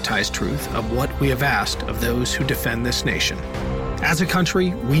 unsanitized truth of what we have asked of those who defend this nation. As a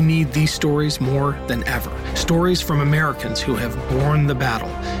country, we need these stories more than ever. Stories from Americans who have borne the battle,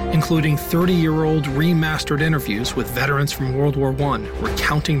 including 30-year-old remastered interviews with veterans from World War I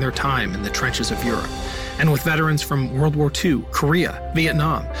recounting their time in the trenches of Europe, and with veterans from World War II, Korea,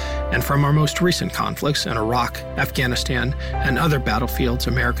 Vietnam, and from our most recent conflicts in Iraq, Afghanistan, and other battlefields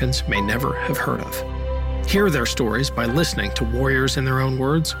Americans may never have heard of. Hear their stories by listening to Warriors in Their Own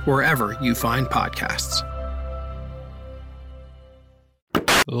Words wherever you find podcasts.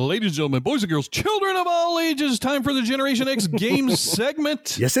 Ladies and gentlemen, boys and girls, children of all ages, time for the Generation X Games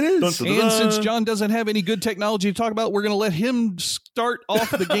segment. Yes, it is. Dun, dun, dun. And since John doesn't have any good technology to talk about, we're going to let him start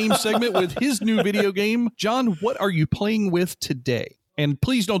off the game segment with his new video game. John, what are you playing with today? And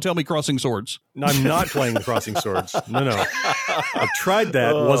please don't tell me Crossing Swords. No, I'm not playing the Crossing Swords. No. I tried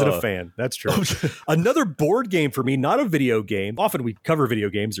that. Wasn't a fan. That's true. Another board game for me, not a video game. Often we cover video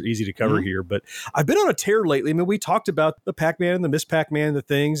games. They're easy to cover here. But I've been on a tear lately. I mean, we talked about the Pac-Man and the Miss Pac-Man and the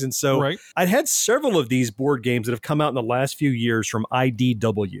things. And so I'd had several of these board games that have come out in the last few years from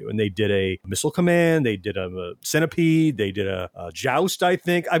IDW. And they did a Missile Command. They did a Centipede. They did a Joust, I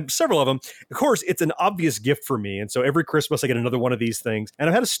think. Several of them. Of course, it's an obvious gift for me. And so every Christmas I get another one of these things. And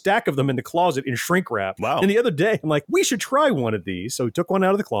I've had a stack of them in the closet in shrink wrap. Wow. And the other day, I'm like, we should try one of these. So we took one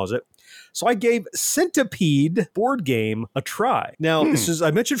out of the closet. So I gave Centipede board game a try. Now, this is,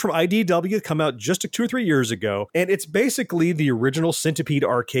 I mentioned from IDW, come out just 2 or 3 years ago. And it's basically the original Centipede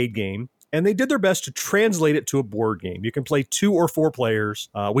arcade game. And they did their best to translate it to a board game. You can play 2 or 4 players.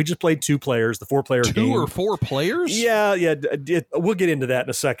 We just played 2 players, the 4-player game. 2 or 4 players? Yeah. We'll get into that in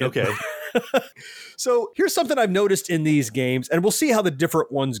a second. Okay. So here's something I've noticed in these games, and we'll see how the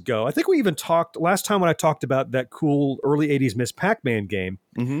different ones go. I think we even talked last time when I talked about that cool early 80s Miss Pac-Man game,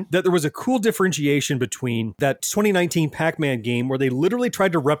 that there was a cool differentiation between that 2019 Pac-Man game where they literally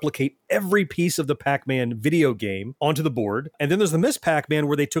tried to replicate every piece of the Pac-Man video game onto the board. And then there's the Miss Pac-Man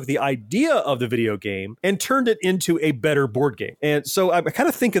where they took the idea of the video game and turned it into a better board game. And so I kind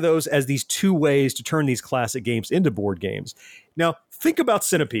of think of those as these 2 ways to turn these classic games into board games. Now, think about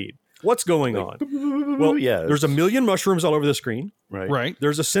Centipede. What's going on? Well, there's a million mushrooms all over the screen. Right.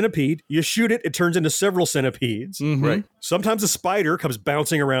 There's a centipede. You shoot it, it turns into several centipedes. Right. Sometimes a spider comes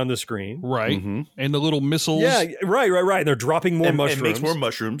bouncing around the screen. Right. And the little missiles. Yeah, right. They're dropping more mushrooms. It makes more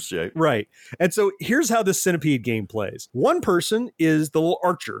mushrooms. Yeah. Right. And so here's how this centipede game plays. One person is the little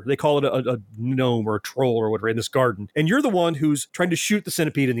archer. They call it a gnome or a troll or whatever in this garden. And you're the one who's trying to shoot the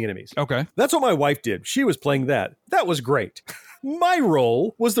centipede and the enemies. Okay. That's what my wife did. She was playing that. That was great. My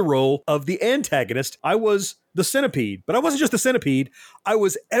role was the role of the antagonist. I was the centipede, but I wasn't just the centipede. I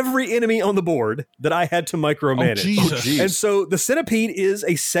was every enemy on the board that I had to micromanage. Jesus. And so the centipede is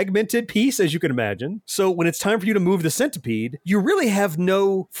a segmented piece, as you can imagine. So when it's time for you to move the centipede, you really have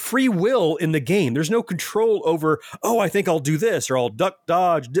no free will in the game. There's no control over, I think I'll do this, or I'll duck,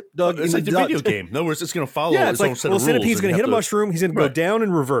 dodge, dip, dug. It's like the video game. In other words, it's going to follow its own set of rules. Centipede's going to hit a mushroom. He's going to go down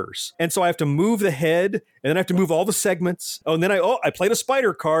in reverse. And so I have to move the head, and then I have to move all the segments. And then I played a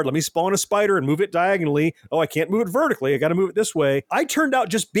spider card. Let me spawn a spider and move it diagonally. I can't move it vertically. I got to move it this way. I turned out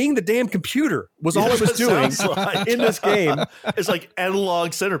just being the damn computer was all I was doing in this game. It's like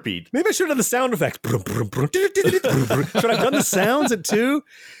analog Centipede. Maybe I should have done the sound effects. Should I have done the sounds at 2?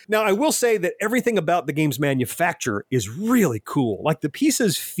 Now, I will say that everything about the game's manufacture is really cool. Like the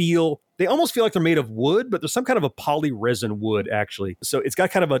pieces they almost feel like they're made of wood, but there's some kind of a poly resin wood, actually. So it's got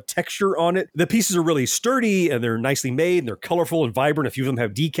kind of a texture on it. The pieces are really sturdy and they're nicely made and they're colorful and vibrant. A few of them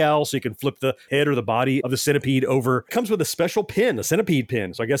have decals, so you can flip the head or the body of the centipede over. It comes with a special pin, a centipede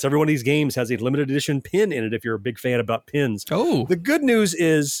pin. So I guess every one of these games has a limited edition pin in it if you're a big fan about pins. Oh. The good news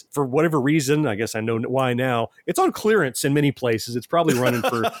is, for whatever reason, I guess I know why now, it's on clearance in many places. It's probably running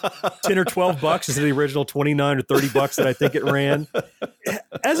for $10 or $12 instead of the original $29 or $30 that I think it ran.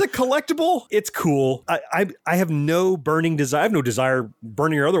 As a collector, collectible. It's cool. I have no burning desire. I have no desire,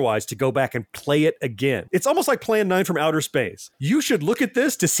 burning or otherwise, to go back and play it again. It's almost like playing 9 from Outer Space. You should look at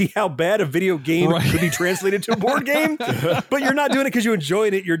this to see how bad a video game could be translated to a board game, but you're not doing it because you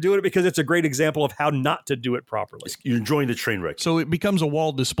enjoyed it. You're doing it because it's a great example of how not to do it properly. You're enjoying the train wreck. So it becomes a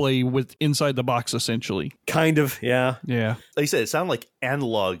wall display with inside the box, essentially. Kind of, yeah. Yeah. Like you said, it sounded like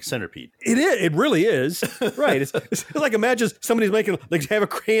analog Centipede. It is. It really is. Right. It's like, imagine somebody's making, like, have a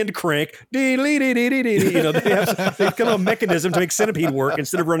hand crank. You know, they've got a mechanism to make Centipede work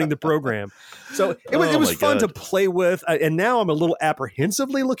instead of running the program. So it was fun to play with. And now I'm a little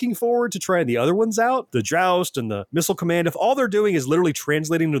apprehensively looking forward to trying the other ones out. The Joust and the Missile Command. If all they're doing is literally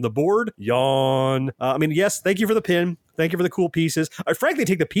translating to the board, yawn. I mean, yes, thank you for the pin. Thank you for the cool pieces. I frankly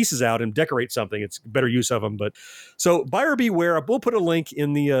take the pieces out and decorate something. It's better use of them. But so buyer beware. We'll put a link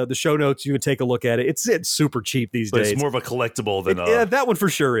in the show notes. You can take a look at it. It's super cheap these days. It's more of a collectible than yeah, that one for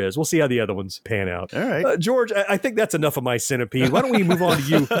sure is. We'll see how the other ones pan out. All right, George. I think that's enough of my Centipede. Why don't we move on to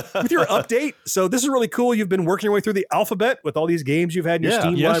you with your update? So this is really cool. You've been working your way through the alphabet with all these games you've had in your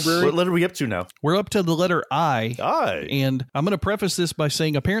Steam library. What letter are we up to now? We're up to the letter I. And I'm going to preface this by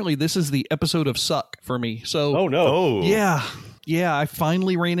saying apparently this is the episode of Suck for me. So, oh no. Yeah, I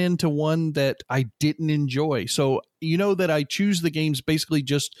finally ran into one that I didn't enjoy. So, you know that I choose the games basically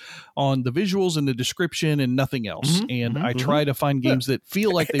just on the visuals and the description and nothing else. And I try to find games that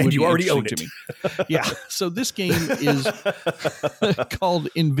feel like they would be interesting to me. Yeah. So this game is called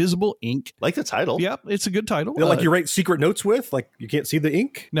Invisible Ink. Like the title. Yeah, it's a good title. Like you write secret notes with? Like you can't see the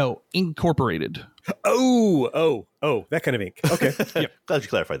ink? No, Incorporated. Oh, that kind of ink. Okay. Yep. Glad you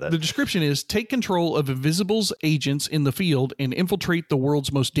clarified that. The description is take control of Invisible's agents in the field and infiltrate the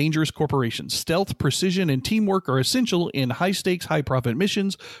world's most dangerous corporations. Stealth, precision, and teamwork are essential in high-stakes, high-profit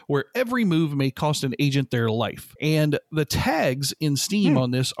missions where every move may cost an agent their life. And the tags in Steam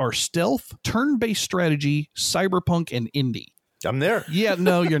on this are stealth, turn-based strategy, cyberpunk, and indie. I'm there. Yeah,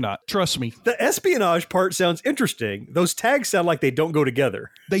 no, you're not. Trust me. The espionage part sounds interesting. Those tags sound like they don't go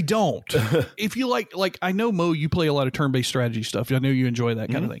together. They don't. If you like, I know, Mo, you play a lot of turn-based strategy stuff. I know you enjoy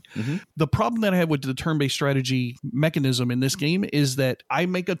that kind of thing. The problem that I have with the turn-based strategy mechanism in this game is that I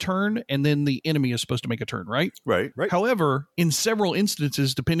make a turn and then the enemy is supposed to make a turn, right? Right. However, in several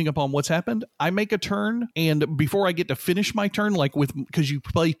instances, depending upon what's happened, I make a turn and before I get to finish my turn, because you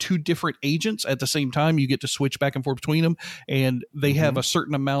play 2 different agents at the same time, you get to switch back and forth between them. And they have a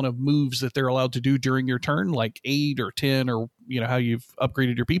certain amount of moves that they're allowed to do during your turn, like 8 or 10 or how you've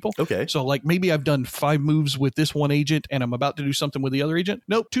upgraded your people. Okay. So like maybe I've done 5 moves with this one agent and I'm about to do something with the other agent.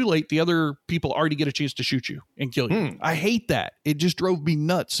 Nope, too late. The other people already get a chance to shoot you and kill you. I hate that. It just drove me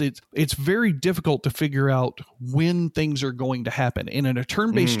nuts. It's very difficult to figure out when things are going to happen. And in a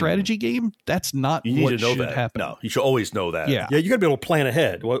turn-based strategy game, that's not what should happen. No, you should always know that. Yeah. Yeah, you got to be able to plan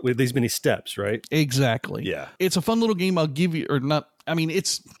ahead with these many steps, right? Exactly. Yeah. It's a fun little game. I'll give you, or not. I mean,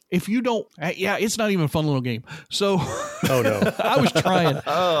 it's not even a fun little game. So, oh no, I was trying.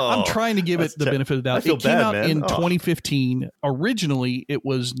 I'm trying to give it the benefit of the doubt. It came out in 2015. Originally, it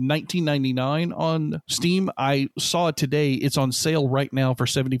was $19.99 on Steam. I saw it today. It's on sale right now for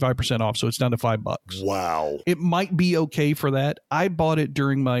 75% off, so it's down to $5. Wow. It might be okay for that. I bought it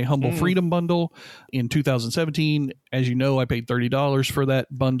during my Humble Freedom bundle in 2017. As you know, I paid $30 for that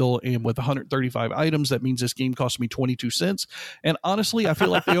bundle, and with 135 items, that means this game cost me 22 cents. And honestly, I feel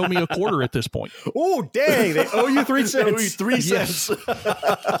like they owe me a quarter at this point. Oh, dang. They owe you 3 cents. They owe you 3 cents.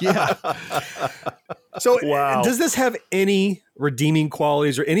 Yeah. So does this have any redeeming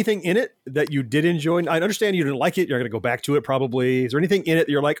qualities or anything in it that you did enjoy? I understand you didn't like it. You're going to go back to it probably. Is there anything in it that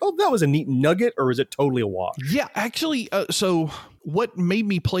you're like, oh, that was a neat nugget, or is it totally a wash? Yeah, actually, so what made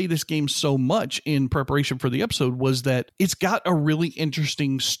me play this game so much in preparation for the episode was that it's got a really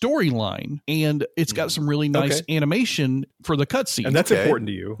interesting storyline and it's got some really nice animation for the cutscenes. And that's important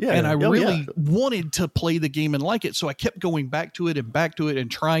to you. Yeah, and I really wanted to play the game and like it. So I kept going back to it and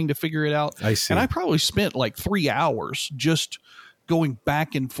trying to figure it out. I see. And I probably spent like 3 hours just going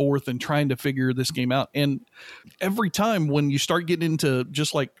back and forth and trying to figure this game out. And every time when you start getting into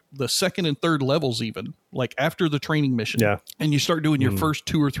just like the second and third levels, even like after the training mission, and you start doing your first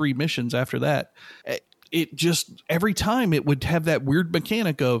 2 or 3 missions after that, it just every time it would have that weird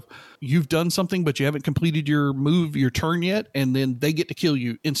mechanic of you've done something, but you haven't completed your turn yet. And then they get to kill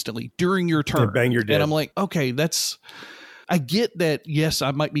you instantly during your turn. Bang, you're dead. And I'm like, okay, I get that. Yes,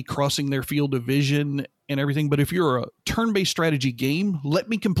 I might be crossing their field of vision and everything, but if you're a turn-based strategy game, let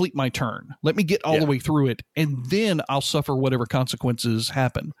me complete my turn. Let me get all the way through it, and then I'll suffer whatever consequences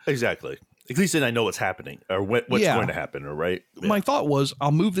happen. Exactly. At least then I know what's happening or what's going to happen, or right? Yeah. My thought was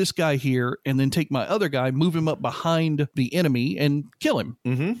I'll move this guy here and then take my other guy, move him up behind the enemy and kill him,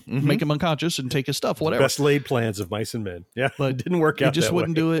 make him unconscious and take his stuff, whatever. Best laid plans of Mice and Men. Yeah, but it didn't work out. It just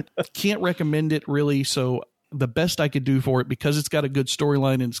wouldn't do it. Can't recommend it really. So the best I could do for it, because it's got a good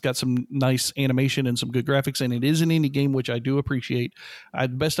storyline and it's got some nice animation and some good graphics, and it is an indie game, which I do appreciate. The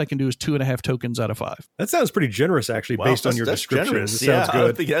best I can do is 2.5 tokens out of 5. That sounds pretty generous, actually, based on your description. It sounds good.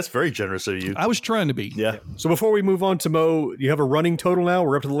 I think that's very generous of you. I was trying to be. Yeah. So before we move on to Mo, you have a running total now.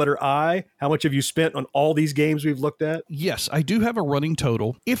 We're up to the letter I. How much have you spent on all these games we've looked at? Yes, I do have a running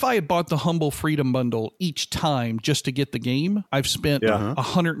total. If I had bought the Humble Freedom Bundle each time just to get the game, I've spent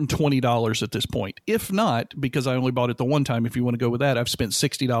 $120 at this point. If not, because I only bought it the one time, if you want to go with that, I've spent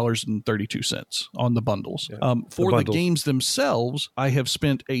 $60.32 on the bundles. For the games themselves, I have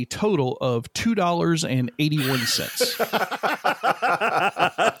spent a total of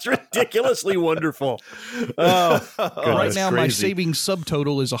 $2.81. That's ridiculously wonderful. Oh, right now, my savings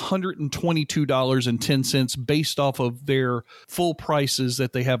subtotal is $122.10 based off of their full prices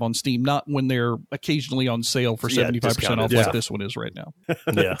that they have on Steam, not when they're occasionally on sale for 75% off like this one is right now.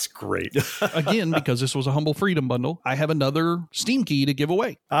 That's great. Again, because this was a Humble Freedom Bundle, I have another Steam key to give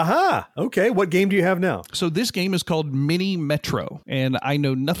away. Aha. Okay. What game do you have now? So this game is called Mini Metro, and I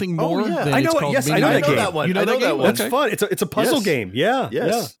know nothing more than I know it's called Mini I know Metro. that one. You know that game? That's fun. It's a puzzle game. Yeah.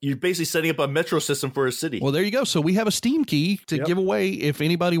 Yes. You're basically setting up a metro system for a city. Well, there you go. So we have a Steam key to give away if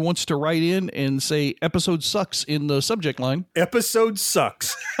anybody wants to write in and say episode sucks in the subject line. Episode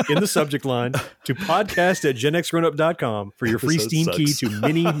sucks in the subject line to podcast@genxgrownup.com for your free Steam key to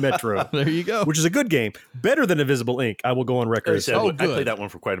Mini Metro. There you go. Which is a good game. Better than Invisible Ink. I will go on record. I played that one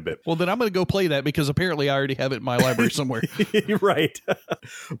for quite a bit. Well, then I'm going to go play that because apparently I already have it in my library somewhere. Right.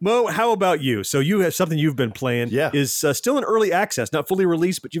 Mo, how about you? So you have something you've been playing. Is still in early access, not fully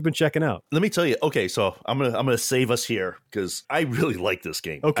released, but you've been checking out. Let me tell you. Okay, so I'm gonna save us here because I really like this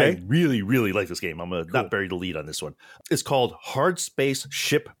game. Okay, I really, really like this game. I'm gonna not bury the lead on this one. It's called Hard Space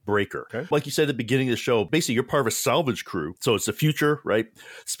Shipbreaker. Okay. Like you said at the beginning of the show, basically you're part of a salvage crew. So it's the future, right?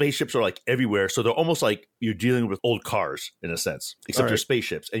 Spaceships are like everywhere. So they're almost like you're dealing with old cars in a sense, except they're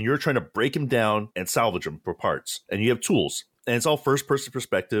spaceships, and you're trying to break them down and salvage them for parts. And you have tools. And it's all first-person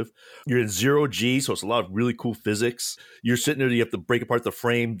perspective. You're in zero G, so it's a lot of really cool physics. You're sitting there, you have to break apart the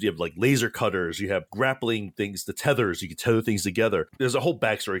frame. You have like laser cutters. You have grappling things, the tethers. You can tether things together. There's a whole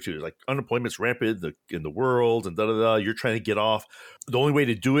backstory to it. Like unemployment's rampant in the world and da-da-da. You're trying to get off. The only way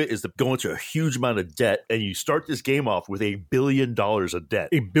to do it is to go into a huge amount of debt. And you start this game off with $1 billion of debt.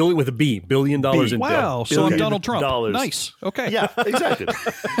 $1 billion with a B, $1 billion in debt. Wow, so I'm Donald Trump. Nice. Okay. Yeah, exactly.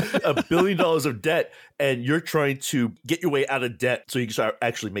 $1 billion of debt. And you're trying to get your way out of debt so you can start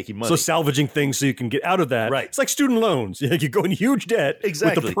actually making money. So salvaging things so you can get out of that. Right. It's like student loans. You go in huge debt with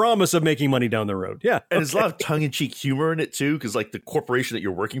the promise of making money down the road. Yeah. And there's a lot of tongue-in-cheek humor in it too, because like the corporation that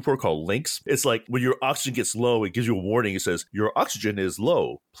you're working for called Lynx, it's like when your oxygen gets low, it gives you a warning. It says, your oxygen is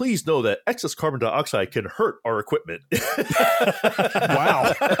low. Please know that excess carbon dioxide can hurt our equipment.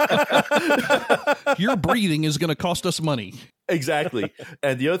 Wow. Your breathing is going to cost us money. Exactly.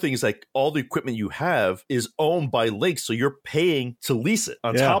 And the other thing is like all the equipment you have is owned by Lynx, so you're paying to lease it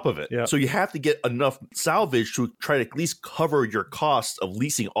on top of it. Yeah. So you have to get enough salvage to try to at least cover your costs of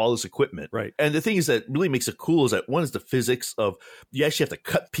leasing all this equipment. Right. And the thing is that really makes it cool is that one is the physics of you actually have to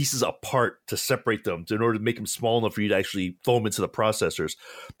cut pieces apart to separate them in order to make them small enough for you to actually throw them into the processors.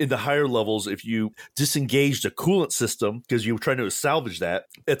 In the higher levels, if you disengage the coolant system because you're trying to salvage that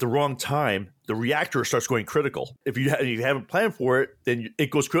at the wrong time, the reactor starts going critical. If you haven't planned for it, then it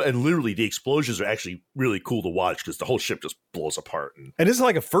goes critical. And literally, the explosions are actually really cool to watch because the whole ship just blows apart. And is it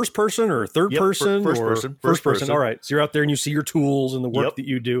like a first person or a third person? First person. First person. All right. So you're out there and you see your tools and the work that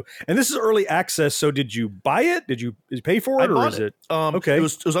you do. And this is early access. So did you buy it? Did you pay for it? I bought is it? Okay. It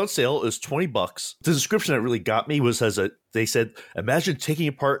was on sale. It was $20. The description that really got me was they said, imagine taking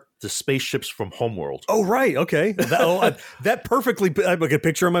apart the spaceships from Homeworld. Oh, right. Okay. That perfectly, I get a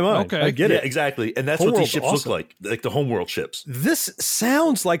picture in my mind. Okay. I get it. Exactly. And that's what these ships look like the Homeworld ships. This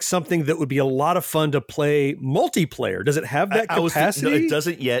sounds like something that would be a lot of fun to play multiplayer. Does it have that capacity? No, it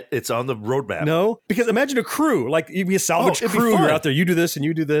doesn't yet. It's on the roadmap. No? Because imagine a crew. Like, you'd be a salvage crew. You're out there. You do this and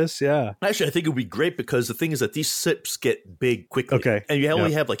you do this. Yeah. Actually, I think it would be great because the thing is that these ships get big quickly. Okay. And you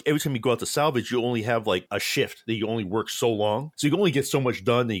only have, like, every time you go out to salvage, you only have, like, a shift that you only work so long. So you can only get so much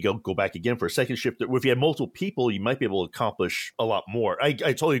done, then you go back again for a second shift. If you have multiple people, you might be able to accomplish a lot more. I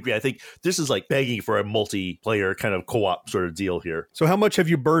totally agree. I think this is like begging for a multiplayer kind of co-op sort of deal here. So how much have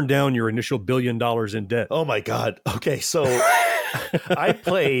you burned down your initial $1 billion in debt? Oh my God. Okay. So I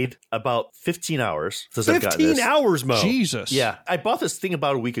played about 15 hours since I've gotten 15 this. hours, Mo. Jesus. Yeah, I bought this thing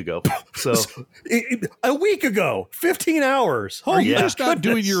about a week ago. So a week ago, 15 hours. Are you yeah. just not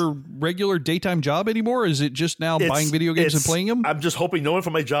doing your regular daytime job anymore? Is it just now buying video games and playing them? I'm just hoping no one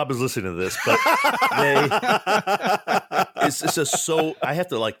from my job is listening to this, but it's just so I have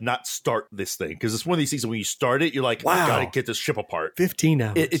to like not start this thing because it's one of these things that when you start it, you're like, Wow. I gotta get this ship apart. 15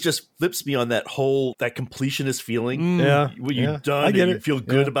 hours. It just flips me on that completionist feeling. Yeah, When you're yeah. done I and get you it. feel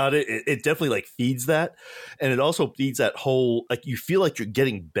good Yeah. about it. It definitely like feeds that. And it also feeds that whole, like you feel like you're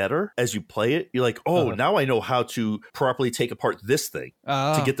getting better as you play it. You're like, oh, now I know how to properly take apart this thing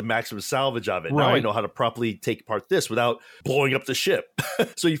to get the maximum salvage of it. Now I Right. know how to properly take apart this without blowing up the ship.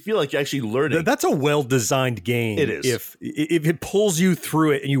 So you feel like you're actually learning. That's a well-designed game. It is. If it pulls you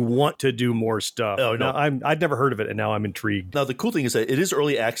through it and you want to do more stuff. Oh, no. Now, I'd never heard of it, and now I'm intrigued. Now, the cool thing is that it is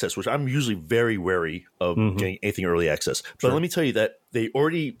early access, which I'm usually very wary of getting anything early access. But let me tell you that they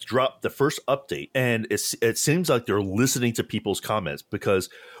already dropped the first update, and it seems like they're listening to people's comments because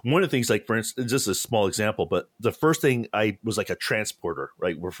one of the things, like for instance, just a small example, but the first thing I was like a transporter,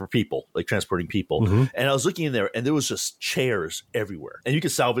 right? We're for people, like transporting people. And I was looking in there and there was just chairs everywhere and you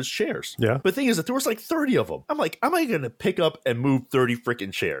could salvage chairs. Yeah. But the thing is that there was like 30 of them. I'm like, am I going to pick up and move 30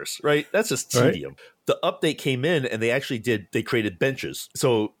 freaking chairs? Right. That's just Right. tedium. The update came in and they created benches.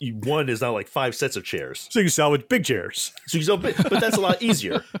 So one is now like 5 sets of chairs. So you salvage big chairs. But that's a lot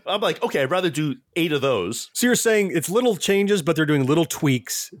easier. I'm like, okay, I'd rather do 8 of those. So you're saying it's little changes, but they're doing little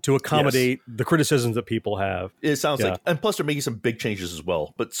tweaks to accommodate the criticisms that people have. It sounds Yeah. like, and plus they're making some big changes as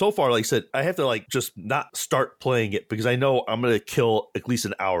well. But so far, like I said, I have to like just not start playing it because I know I'm going to kill at least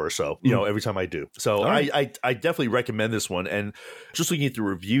an hour or so, every time I do. So I definitely recommend this one. And just looking at the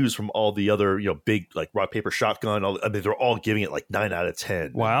reviews from all the other, big like rock, paper, shotgun, they're all giving it like 9 out of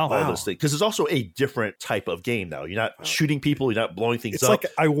 10. Wow. All those things. Because it's also a different type of game now. You're not shooting people, you're not blowing things It's up. like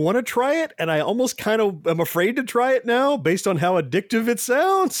I want to try it, and I almost kind of am afraid to try it now based on how addictive it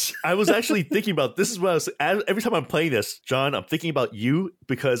sounds. I was actually thinking about this is what I was every time I'm playing this, John, I'm thinking about you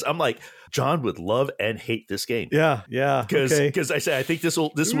because I'm like, John would love and hate this game. Yeah. Because I say I think this will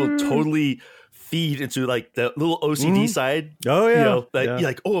totally feed into like the little OCD side. Oh yeah. You're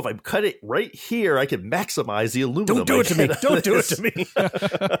like, oh, if I cut it right here, I can maximize the aluminum. Don't do it to me. Don't do it to me.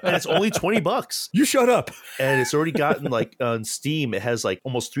 And it's only $20. You shut up. And it's already gotten like on Steam, it has like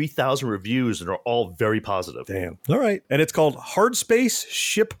almost 3,000 reviews and are all very positive. Damn. All right. And it's called Hard Space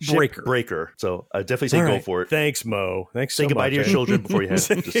Ship Breaker. So I definitely say go for it. Thanks, Mo. Thanks Say so goodbye much. to your children before you head.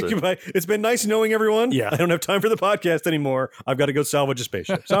 Say goodbye. It's been nice knowing everyone. Yeah. I don't have time for the podcast anymore. I've got to go salvage a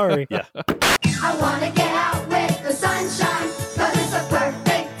spaceship. Sorry. Yeah. I wanna get out with the sunshine, 'cause it's a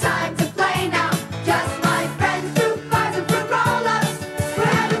perfect time to play now. Just my friends, fruit bars and fruit roll-ups. We're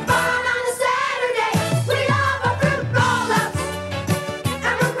having fun on a Saturday. We love our fruit roll-ups,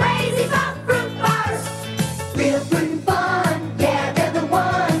 and we're crazy about fruit bars. Real fruit and fun, yeah, they're the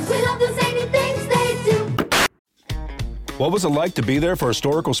ones. We love the zany things they do. What was it like to be there for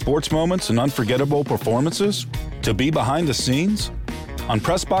historical sports moments and unforgettable performances? To be behind the scenes? On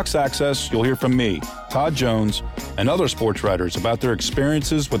Pressbox Access, you'll hear from me, Todd Jones, and other sports writers about their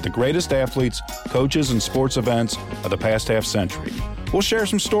experiences with the greatest athletes, coaches, and sports events of the past half century. We'll share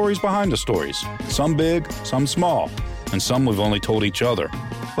some stories behind the stories, some big, some small, and some we've only told each other.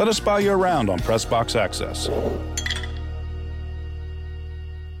 Let us spy you around on Pressbox Access.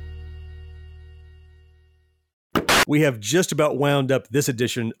 We have just about wound up this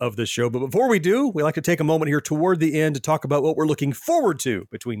edition of the show. But before we do, we like to take a moment here toward the end to talk about what we're looking forward to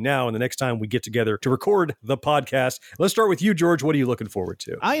between now and the next time we get together to record the podcast. Let's start with you, George. What are you looking forward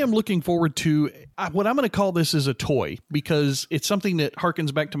to? I am looking forward to what I'm going to call this is a toy because it's something that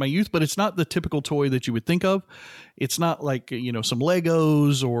harkens back to my youth, but it's not the typical toy that you would think of. It's not like, some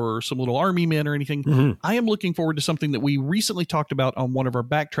Legos or some little army men or anything. Mm-hmm. I am looking forward to something that we recently talked about on one of our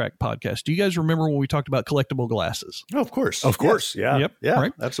Backtrack podcasts. Do you guys remember when we talked about collectible glasses? Oh, of course. Of course. Yeah. Yep. Yeah,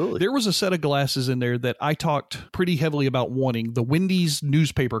 right? absolutely. There was a set of glasses in there that I talked pretty heavily about wanting, the Wendy's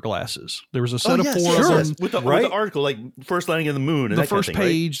newspaper glasses. There was a set of 4 of them. With the article, like first landing in the moon. And the that kind of first thing,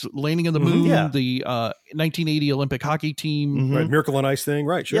 page, landing on the moon, Yeah. the 1980 Olympic hockey team. Right. Miracle on Ice thing.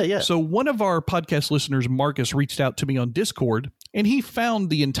 Right. Sure. Yeah. So one of our podcast listeners, Marcus, reached out to me on Discord and he found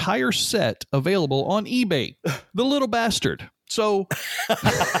the entire set available on eBay. The little bastard. So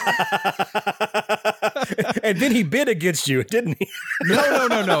And then he bid against you, didn't he? No.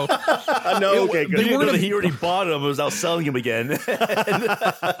 No, okay, good. He already bought them and was out selling them again.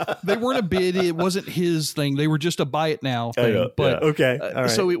 They weren't a bid. It wasn't his thing. They were just a buy it now thing. But okay. All right.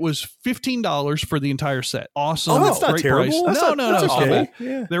 So it was $15 for the entire set. Awesome. Oh, that's not great terrible. Price. That's No. that's okay.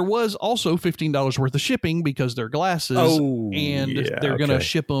 So there was also $15 worth of shipping because they're glasses they're going to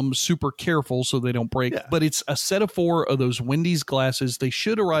ship them super careful so they don't break. Yeah. But it's a set of 4 of those Wendy's glasses. They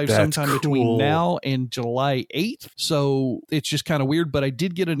should arrive sometime between now and July 8th. So it's just kind of weird, but I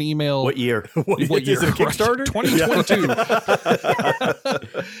did get an email. What year? What year? Is it a Kickstarter? 2022.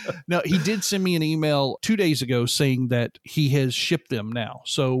 No, he did send me an email 2 days ago saying that he has shipped them now.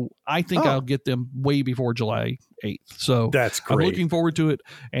 So I think I'll get them way before July 8th. So that's great. I'm looking forward to it.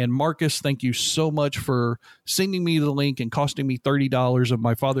 And Marcus, thank you so much for sending me the link and costing me $30 of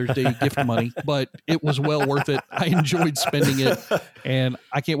my Father's Day gift money, but it was well worth it. I enjoyed spending it, and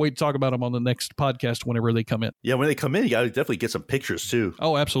I can't wait to talk about them on the next podcast whenever they come in. Yeah, when they come in, you got to definitely get some pictures too.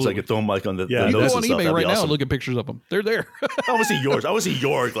 Oh, absolutely. So I can throw them like on the you can go on eBay right now and look at pictures of them. They're there. I want to see yours. I want to see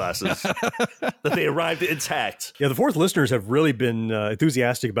your glasses that they arrived intact. Yeah, the Fourth listeners have really been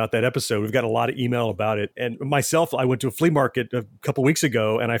enthusiastic about that episode. We've got a lot of email about it. And myself, I went to a flea market a couple weeks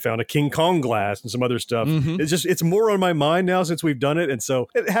ago and I found a King Kong glass and some other stuff. Mm-hmm. It's more on my mind now since we've done it. And so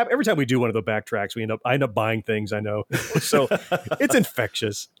every time we do one of the backtracks, I end up buying things, I know. So it's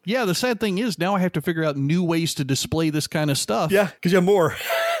infectious. Yeah, the sad thing is now I have to figure out new ways to display this kind of stuff. Yeah, because you have more.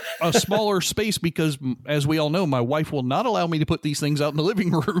 A smaller space because, as we all know, my wife will not allow me to put these things out in the living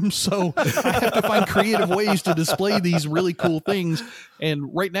room. So I have to find creative ways to display these really cool things. And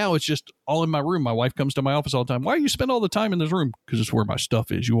right now it's just all in my room. My wife comes to my office all the time. Why do you spend all the time in this room? Because it's where my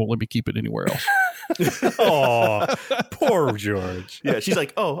stuff is. You won't let me keep it anywhere else. Oh, poor George. Yeah, she's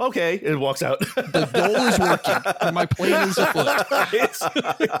like, oh, okay, and walks out. The goal is working. And my plan is afoot.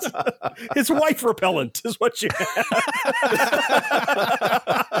 It's wife repellent is what you have.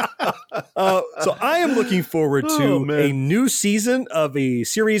 So I am looking forward to a new season of a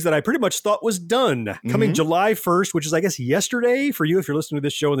series that I pretty much thought was done. Coming July 1st, which is, I guess, yesterday for you if you're listening to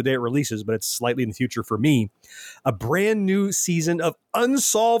this show on the day it releases, but it's slightly in the future for me. A brand new season of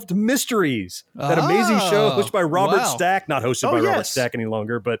Unsolved Mysteries. That amazing show hosted by Robert Stack. Not hosted by Robert Stack any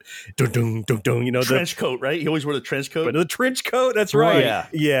longer, but dun, you know, trench coat, right? He always wore the trench coat. But the trench coat, that's right.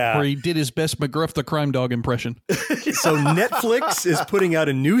 Yeah. Where he did his best McGruff the Crime Dog impression. So Netflix is putting out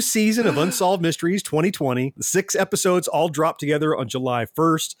a new season of Unsolved Mysteries 2020. 6 episodes all drop together on July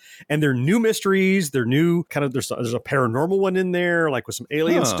 1st. And they're new mysteries. They're new kind of, there's a paranormal one in there, like with some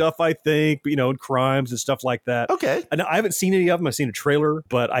alien stuff, I think, but, you know, and crimes and stuff like that. Okay. And I haven't seen any of them. I've seen a trailer,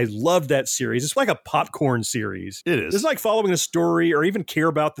 but I love that series. It's like a popcorn series. It is. It's like following a story or even care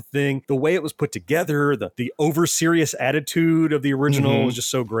about the thing. The way it was put together, the over serious attitude of the original is just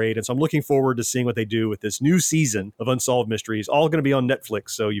so great. And so I'm looking forward to seeing what they do with this new season of Unsolved Mysteries. All going to be on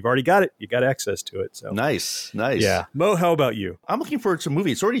Netflix. So you've already got it. You got access to it. So nice. Yeah. Mo, how about you? I'm looking forward to a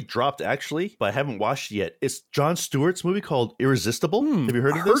movie. It's already dropped actually, but I haven't watched it yet. It's Jon Stewart's movie called Irresistible. Have you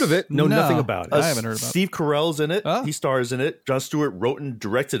heard of this? Heard of it? No, nothing about it. I haven't heard about it. Steve Carell's in it. He stars in it. Jon Stewart wrote and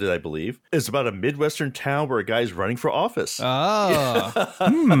directed it, I believe. It's about a Midwestern town where a guy's running for office.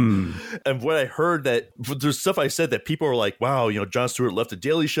 And when I heard that, there's stuff I said that people were like, wow, you know, Jon Stewart left the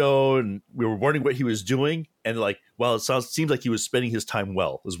Daily Show and we were wondering what he was doing. And like, well, seems like he was spending his time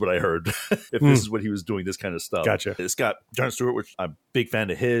well, is what I heard. If this is what he was doing, this kind of stuff. Gotcha. It's got Jon Stewart, which I'm a big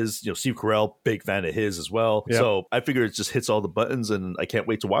fan of his. You know, Steve Carell, big fan of his as well. Yep. So I figure it just hits all the buttons, and I can't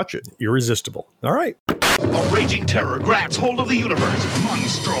wait to watch it. Irresistible. All right. A raging terror grabs hold of the universe.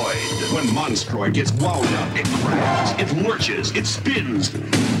 Monstroid. When Monstroid gets wound up, it grabs, it lurches, it spins,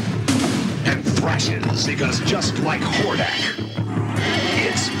 and thrashes. Because just like Hordak,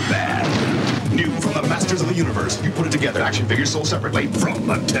 it's bad. New from the Masters of the Universe. You put it together. Action figures sold separately from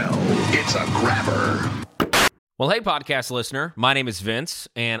Mattel. It's a grabber. Well, hey, podcast listener. My name is Vince,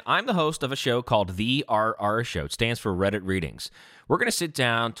 and I'm the host of a show called The RR Show. It stands for Reddit Readings. We're going to sit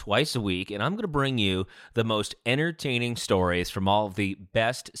down twice a week, and I'm going to bring you the most entertaining stories from all of the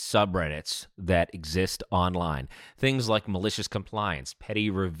best subreddits that exist online. Things like malicious compliance, petty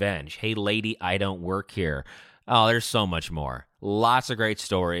revenge, hey, lady, I don't work here. Oh, there's so much more. Lots of great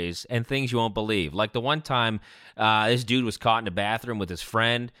stories and things you won't believe. Like the one time this dude was caught in a bathroom with his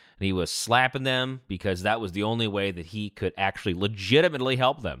friend and he was slapping them because that was the only way that he could actually legitimately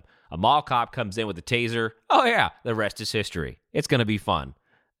help them. A mall cop comes in with a taser. Oh, yeah, the rest is history. It's going to be fun.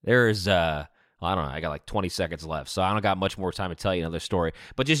 There's, I don't know, I got like 20 seconds left, so I don't got much more time to tell you another story.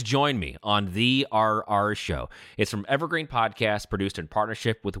 But just join me on The RR Show. It's from Evergreen Podcast, produced in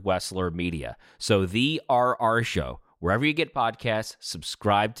partnership with Wessler Media. So The RR Show, Wherever you get podcasts,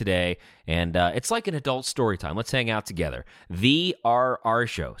 subscribe today. And it's like an adult story time. Let's hang out together. The RR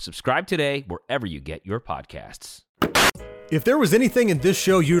Show. Subscribe today wherever you get your podcasts. If there was anything in this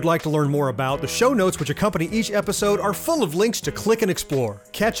show you'd like to learn more about, the show notes which accompany each episode are full of links to click and explore.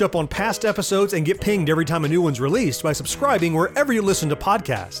 Catch up on past episodes and get pinged every time a new one's released by subscribing wherever you listen to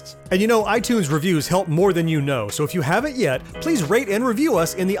podcasts. And you know, iTunes reviews help more than you know, so if you haven't yet, please rate and review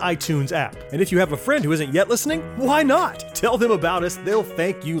us in the iTunes app. And if you have a friend who isn't yet listening, why not? Tell them about us, they'll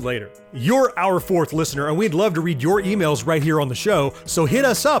thank you later. You're our fourth listener, and we'd love to read your emails right here on the show, so hit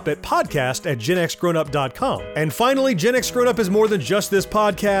us up at podcast@genxgrownup.com. And finally, Gen X Grown Up is more than just this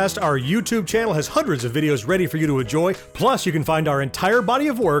podcast. Our YouTube channel has hundreds of videos ready for you to enjoy, plus you can find our entire body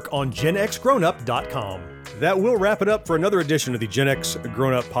of work on genxgrownup.com. That will wrap it up for another edition of the Gen X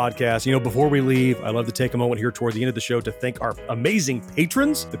Grown Up podcast. You know, before we leave, I'd love to take a moment here toward the end of the show to thank our amazing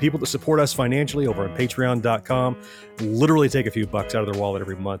patrons, the people that support us financially over on patreon.com. Literally take a few bucks out of their wallet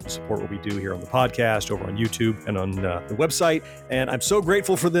every month to support what we do here on the podcast, over on YouTube, and on the website. And I'm so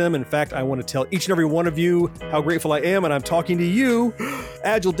grateful for them. In fact, I want to tell each and every one of you how grateful I am. And I'm talking to you,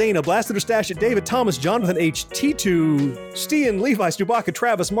 Agile Dana, Blasted or Stash It, David, Thomas, Jonathan H, T2, Stian, Levi, Stubaka,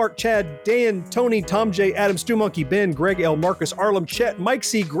 Travis, Mark, Chad, Dan, Tony, Tom J, Adam, Stu Monkey, Ben, Greg L, Marcus, Arlem, Chet, Mike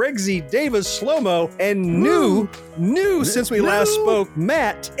C, Greg Z, Davis, Slow-Mo, and new since we last spoke,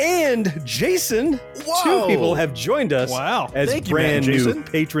 Matt and Jason. Whoa. 2 people have joined us as Thank you, brand Matt and new Jason.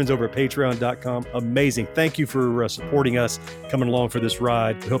 patrons over at patreon.com. Amazing. Thank you for supporting us, coming along for this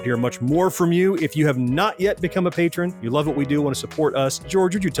ride. We hope to hear much more from you. If you have not yet become a patron, you love what we do, want to support us,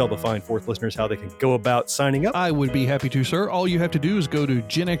 George, would you tell the fine fourth listeners how they can go about signing up? I would be happy to, sir. All you have to do is go to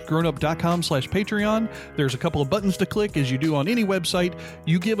genxgrownup.com/Patreon. There's a couple of buttons to click, as you do on any website.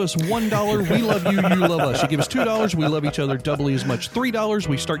 You give us $1, we love you, you love us. You give us $2, we love each other doubly as much. $3,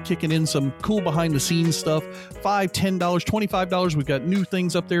 we start kicking in some cool behind-the-scenes stuff. $5, $10, $25, we've got new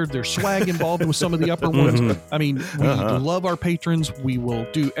things up there. There's swag involved with some of the upper ones. I mean, we love our patrons. We will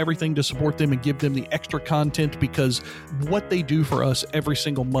do everything to support them and give them the extra content, because what they do for us every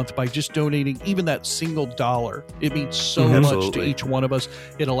single month by just donating even that single dollar, it means so much to each one of us.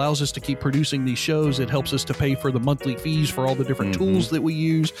 It allows us to keep producing these shows. It helps us to pay for the monthly fees for all the different tools that we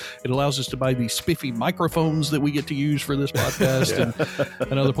use. It allows us to buy these spiffy microphones that we get to use for this podcast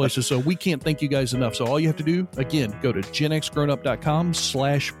and other places. So we can't thank you guys enough. So all you have to do, again, go to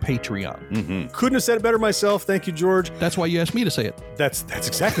genxgrownup.com/Patreon. Couldn't have said it better myself. Thank you, George. That's why you asked me to say it. That's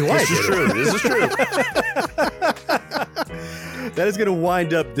exactly why. This is true. This is true. That is going to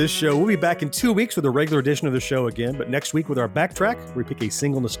wind up this show. We'll be back in 2 weeks with a regular edition of the show again, but next week with our backtrack, where we pick a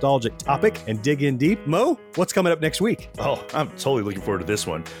single nostalgic topic and dig in deep. Mo, what's coming up next week? Oh, I'm totally looking forward to this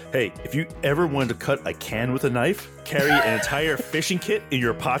one. Hey, if you ever wanted to cut a can with a knife, carry an entire fishing kit in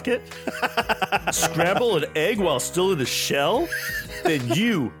your pocket, scramble an egg while still in the shell, then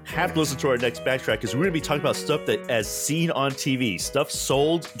you have to listen to our next backtrack, because we're going to be talking about stuff that, as seen on TV, stuff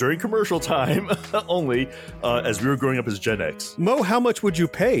sold during commercial time only, as we were growing up as Gen X. Mo, how much would you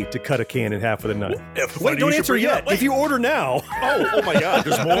pay to cut a can in half with a knife? Wait, don't answer yet. If you order now. Oh my God,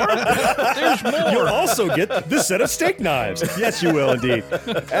 there's more? There's more. You'll also get this set of steak knives. Yes, you will indeed.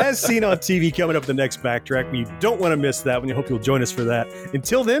 As seen on TV, coming up the next backtrack. You don't want to miss that one. I hope you'll join us for that.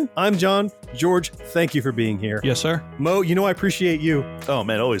 Until then, I'm John. George, thank you for being here. Yes, sir. Mo, you know I appreciate you. Oh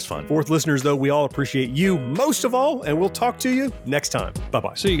man, always fun. Fourth listeners, though, we all appreciate you most of all, and we'll talk to you next time.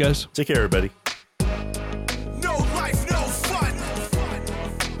 Bye-bye. See you guys. Take care, everybody. No life, no fun.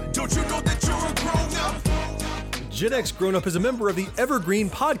 Don't you know that you're a grown up? Gen X Grown Up is a member of the Evergreen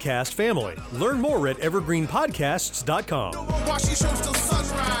Podcast family. Learn more at evergreenpodcasts.com. While she shows till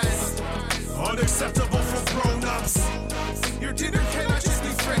sunrise. Unacceptable for grown ups. Your dinner cannot just be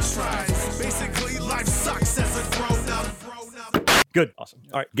French fries. Basically, life sucks as a grown up. Good. Awesome.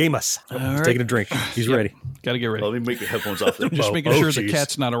 All right. Game us. He's taking a drink. He's ready. Got to get ready. Let me make your headphones off there. Just making sure the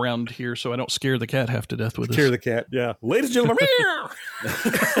cat's not around here so I don't scare the cat half to death with Scare the cat. Yeah. Ladies and gentlemen.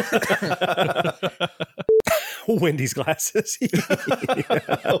 Wendy's glasses.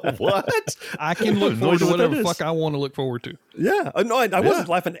 What? I can look forward to whatever the fuck I want to look forward to. Yeah. No, I wasn't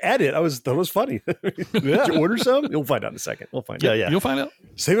laughing at it. That was funny. Did you order some? You'll find out in a second. We'll find out. Yeah. You'll find out.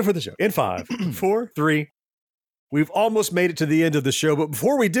 Save it for the show. In 5, 4, 3. We've almost made it to the end of the show, but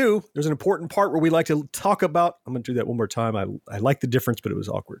before we do, there's an important part where we like to talk about. I'm going to do that one more time. I like the difference, but it was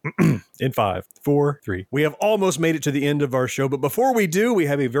awkward. In 5, 4, 3. We have almost made it to the end of our show, but before we do, we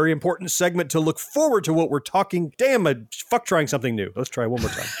have a very important segment to look forward to what we're talking. Damn, fuck trying something new. Let's try one more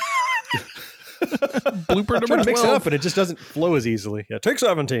time. Blooper number 12. Mix it up, and it just doesn't flow as easily. Yeah, take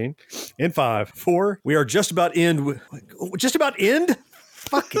 17. In 5, 4. We are just about end.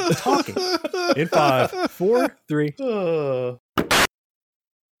 fucking talking. In 5, 4, 3.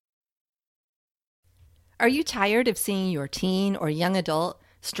 Are you tired of seeing your teen or young adult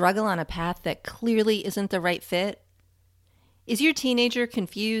struggle on a path that clearly isn't the right fit? Is your teenager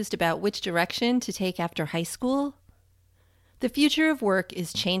confused about which direction to take after high school? The future of work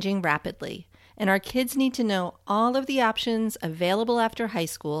is changing rapidly, and our kids need to know all of the options available after high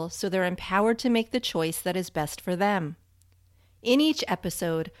school so they're empowered to make the choice that is best for them. In each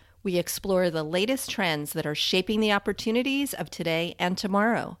episode, we explore the latest trends that are shaping the opportunities of today and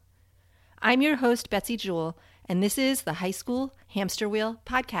tomorrow. I'm your host, Betsy Jewell, and this is the High School Hamster Wheel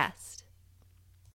Podcast.